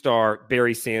 2 star,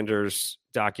 Barry Sanders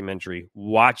documentary.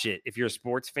 Watch it. If you're a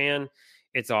sports fan,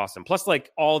 it's awesome. Plus, like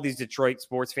all these Detroit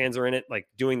sports fans are in it, like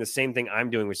doing the same thing I'm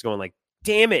doing, which is going like,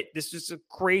 damn it, this is a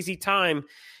crazy time.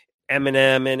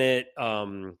 Eminem in it.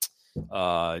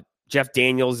 Jeff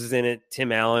Daniels is in it.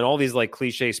 Tim Allen, all these like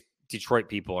cliche Detroit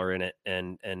people are in it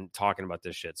and talking about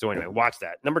this shit. So anyway, watch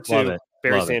that. Number 2,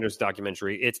 Barry Sanders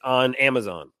documentary. It's on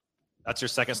Amazon. That's your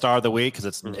second star of the week?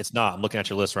 Because it's not. I'm looking at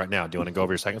your list right now. Do you want to go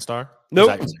over your second star?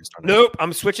 Nope.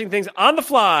 I'm switching things on the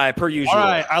fly per usual. All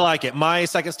right. I like it. My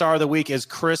second star of the week is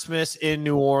Christmas in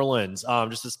New Orleans.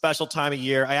 Just a special time of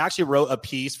year. I actually wrote a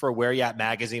piece for Where You At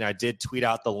magazine. I did tweet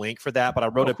out the link for that, but I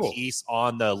wrote a piece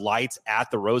on the lights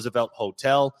at the Roosevelt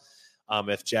Hotel.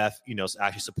 If Jeff,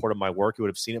 actually supported my work, he would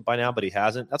have seen it by now, but he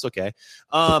hasn't. That's okay.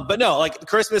 But no, like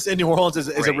Christmas in New Orleans is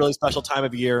a really special time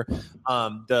of year.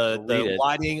 The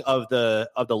lighting of the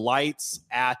lights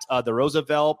at the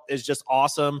Roosevelt is just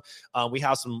awesome. We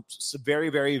have some very,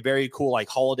 very, very cool like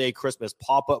holiday Christmas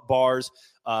pop-up bars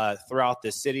throughout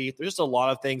the city. There's just a lot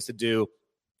of things to do.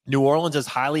 New Orleans is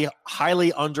highly,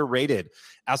 highly underrated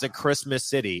as a Christmas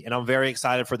city, and I'm very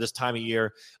excited for this time of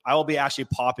year. I will be actually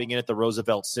popping in at the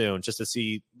Roosevelt soon just to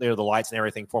see the lights and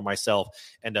everything for myself,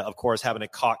 and of course having a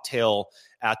cocktail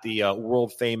at the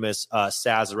world-famous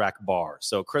Sazerac bar.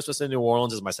 So Christmas in New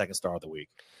Orleans is my second star of the week.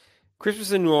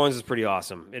 Christmas in New Orleans is pretty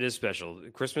awesome. It is special.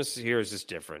 Christmas here is just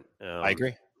different. I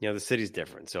agree. The city's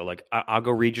different. So, like, I'll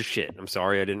go read your shit. I'm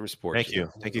sorry I didn't report. Thank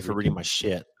you. Thank you for reading my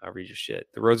shit. I'll read your shit.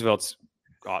 The Roosevelt's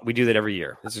we do that every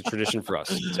year. It's a tradition for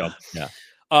us. So, yeah.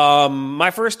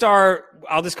 My first star,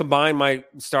 I'll just combine my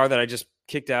star that I just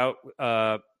kicked out.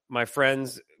 My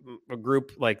friends, a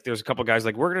group, like there's a couple guys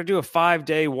like, we're going to do a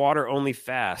 5-day water only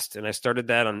fast. And I started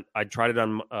that I tried it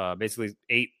on basically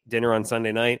ate dinner on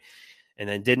Sunday night and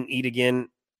then didn't eat again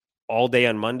all day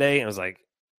on Monday. And I was like,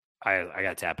 I got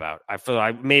to tap out.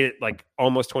 I made it like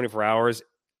almost 24 hours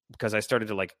because I started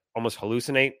to like almost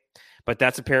hallucinate. But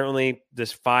that's apparently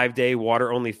this 5-day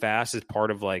water only fast is part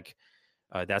of like,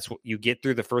 that's what you get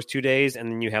through the first 2 days.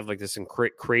 And then you have like this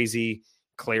crazy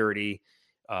clarity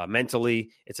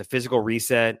mentally. It's a physical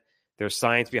reset. There's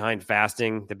science behind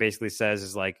fasting that basically says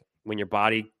is like when your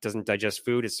body doesn't digest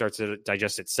food, it starts to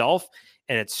digest itself.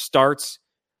 And it starts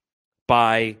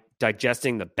by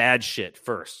digesting the bad shit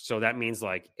first. So that means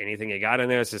like anything you got in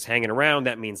there that's just hanging around,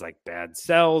 that means like bad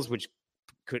cells, which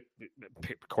could,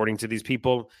 according to these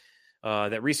people,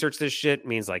 that research this shit,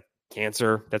 means like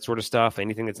cancer, that sort of stuff.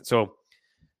 Anything that's so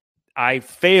I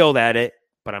failed at it,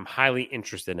 but I'm highly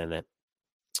interested in it.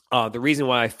 The reason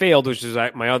why I failed, which is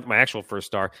my actual first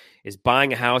star, is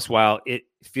buying a house while it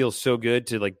feels so good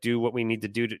to like do what we need to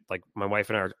do to like my wife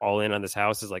and I are all in on this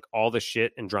house is like all the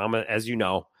shit and drama, as you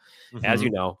know,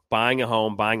 buying a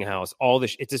home, buying a house, all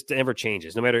this, it just never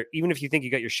changes. No matter, even if you think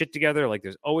you got your shit together, like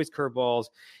there's always curveballs.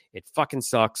 It fucking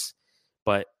sucks,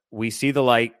 but we see the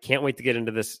light. Can't wait to get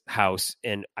into this house.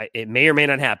 And it may or may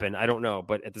not happen. I don't know.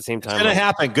 But at the same time, it's going to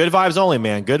happen. Good vibes only,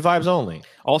 man. Good vibes only.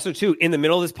 Also, too, in the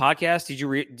middle of this podcast,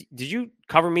 did you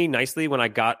cover me nicely when I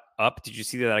got up? Did you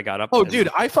see that I got up? Oh, dude,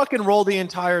 I fucking rolled the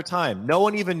entire time. No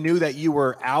one even knew that you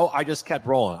were out. I just kept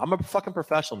rolling. I'm a fucking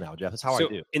professional now, Jeff. That's how I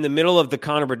do. In the middle of the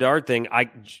Connor Bedard thing,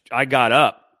 I got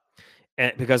up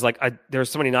and because like there was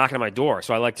somebody knocking on my door.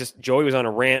 So I like Joey was on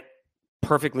a rant,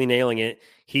 perfectly nailing it.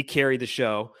 He carried the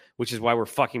show, which is why we're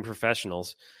fucking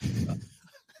professionals.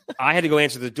 I had to go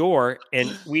answer the door,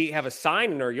 and we have a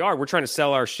sign in our yard. We're trying to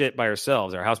sell our shit by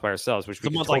ourselves, our house by ourselves. Which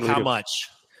someone's like, how much?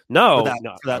 No,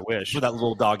 I wish for that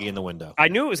little doggy in the window. I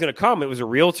knew it was going to come. It was a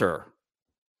realtor,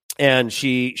 and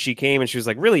she came and she was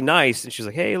like really nice, and she was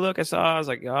like, "Hey, look, I saw." I was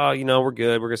like, "Oh, we're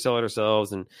good. We're gonna sell it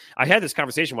ourselves." And I had this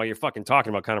conversation while you're fucking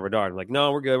talking about Connor Bedard. I'm like,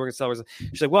 "No, we're good. We're gonna sell it."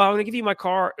 She's like, "Well, I'm gonna give you my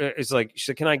car." It's like, she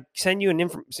said, "Can I send you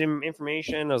some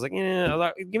information?" I was like,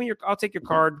 "Yeah, give me I'll take your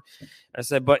card." I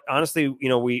said, "But honestly,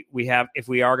 we have, if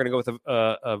we are gonna go with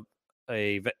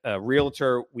a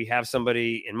realtor, we have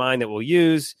somebody in mind that we'll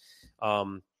use."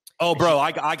 Oh, bro,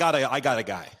 I got a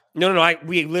guy. No.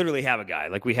 We literally have a guy.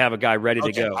 Like we have a guy ready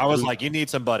to go. I was like, you need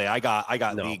somebody. I got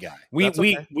the guy. We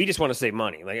just want to save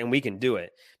money, like, and we can do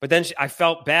it. But then I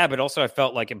felt bad, but also I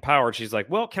felt like empowered. She's like,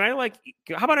 well, can I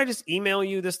how about I just email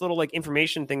you this little like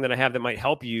information thing that I have that might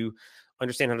help you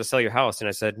understand how to sell your house? And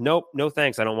I said, nope, no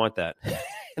thanks. I don't want that.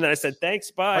 And then I said,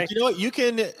 thanks, bye. But you know what? You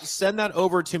can send that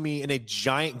over to me in a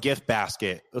giant gift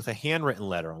basket with a handwritten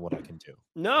letter on what I can do.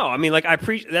 No, I mean, like,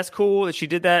 that's cool that she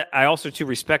did that. I also, too,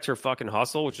 respect her fucking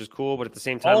hustle, which is cool. But at the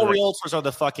same time, all realtors are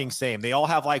the fucking same. They all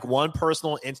have like one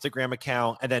personal Instagram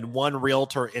account and then one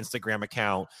realtor Instagram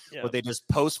account where they just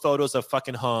post photos of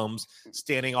fucking homes,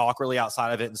 standing awkwardly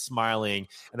outside of it and smiling.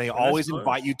 And they always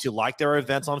invite you to like their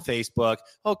events on Facebook.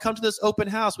 Oh, come to this open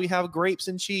house. We have grapes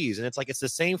and cheese. And it's like, it's the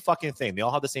same fucking thing. They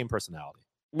all have the same personality.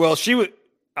 Well, she would,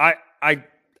 I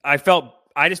felt,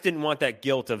 I just didn't want that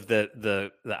guilt of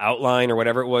the outline or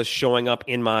whatever it was showing up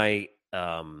in my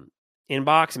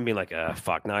inbox and being like,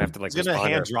 fuck, now I have to like. It's gonna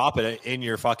hand drop it in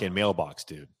your fucking mailbox,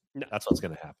 dude. No. That's what's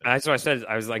gonna happen. That's what I said.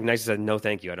 I was like, nice. I said, no,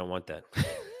 thank you. I don't want that.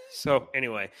 So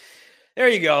anyway, there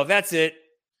you go. That's it.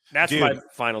 That's my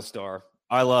final star.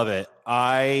 I love it.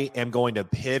 I am going to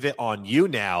pivot on you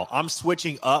now. I'm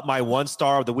switching up my 1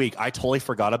 star of the week. I totally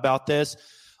forgot about this.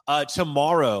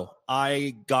 Tomorrow,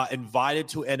 I got invited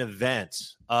to an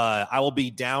event. I will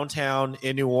be downtown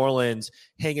in New Orleans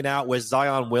hanging out with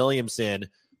Zion Williamson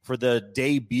for the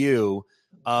debut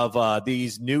of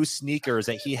these new sneakers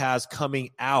that he has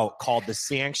coming out called the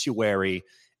Sanctuary.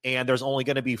 And there's only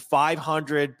going to be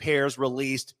 500 pairs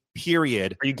released,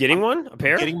 period. Are you getting one? A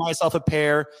pair? I'm getting myself a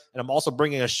pair, and I'm also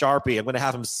bringing a Sharpie. I'm going to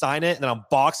have him sign it, and then I'm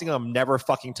boxing him. I'm never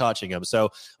fucking touching him. So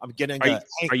I'm getting.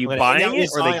 Are you buying it,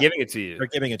 or are they giving it to you? They're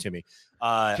giving it to me.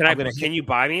 Can you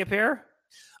buy me a pair?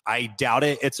 I doubt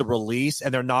it. It's a release,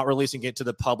 and they're not releasing it to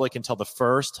the public until the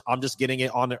 1st. I'm just getting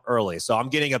it on it early. So I'm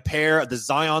getting a pair of the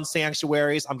Zion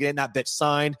Sanctuaries. I'm getting that bitch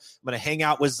signed. I'm going to hang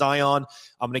out with Zion.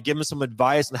 I'm going to give him some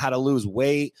advice on how to lose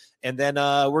weight, and then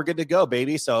we're good to go,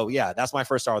 baby. So, yeah, that's my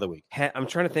 1st star of the week. I'm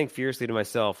trying to think fiercely to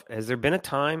myself. Has there been a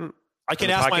time? I can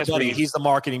ask my buddy. He's the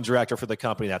marketing director for the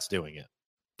company that's doing it.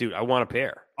 Dude, I want a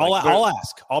pair. I'll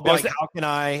ask. I'll be like, how can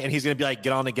I? And he's going to be like,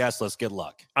 get on the guest list. Good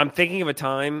luck. I'm thinking of a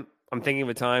time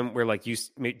where, like, have you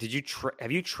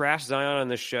trashed Zion on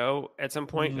the show at some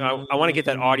point? I want to get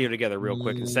that audio together real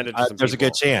quick and send it to some There's people. A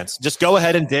good chance. Just go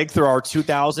ahead and dig through our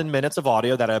 2,000 minutes of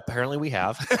audio that apparently we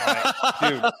have.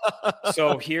 Dude,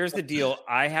 so here's the deal.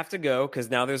 I have to go because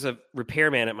now there's a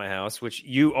repairman at my house, which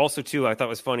you also, too, I thought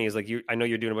was funny. Is like, I know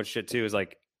you're doing a bunch of shit, too. Is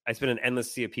like, I spend an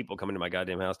endless sea of people coming to my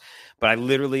goddamn house, but I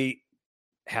literally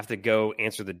have to go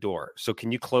answer the door. So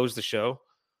can you close the show?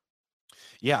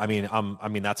 Yeah, I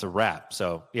mean that's a wrap.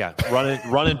 So yeah,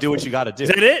 run and do what you got to do. Is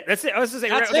that it? That's it. I was just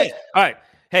saying. That's okay. it. All right.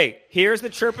 Hey, here's the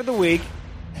chirp of the week.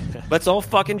 Let's all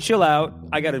fucking chill out.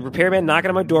 I got a repairman knocking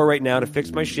on my door right now to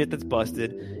fix my shit that's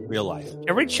busted. Real life.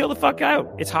 Everybody chill the fuck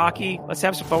out. It's hockey. Let's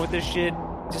have some fun with this shit.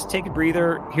 Just take a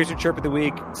breather. Here's your chirp of the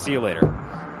week. See you later.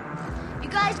 You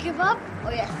guys give up,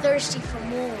 or you're thirsty for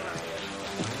more?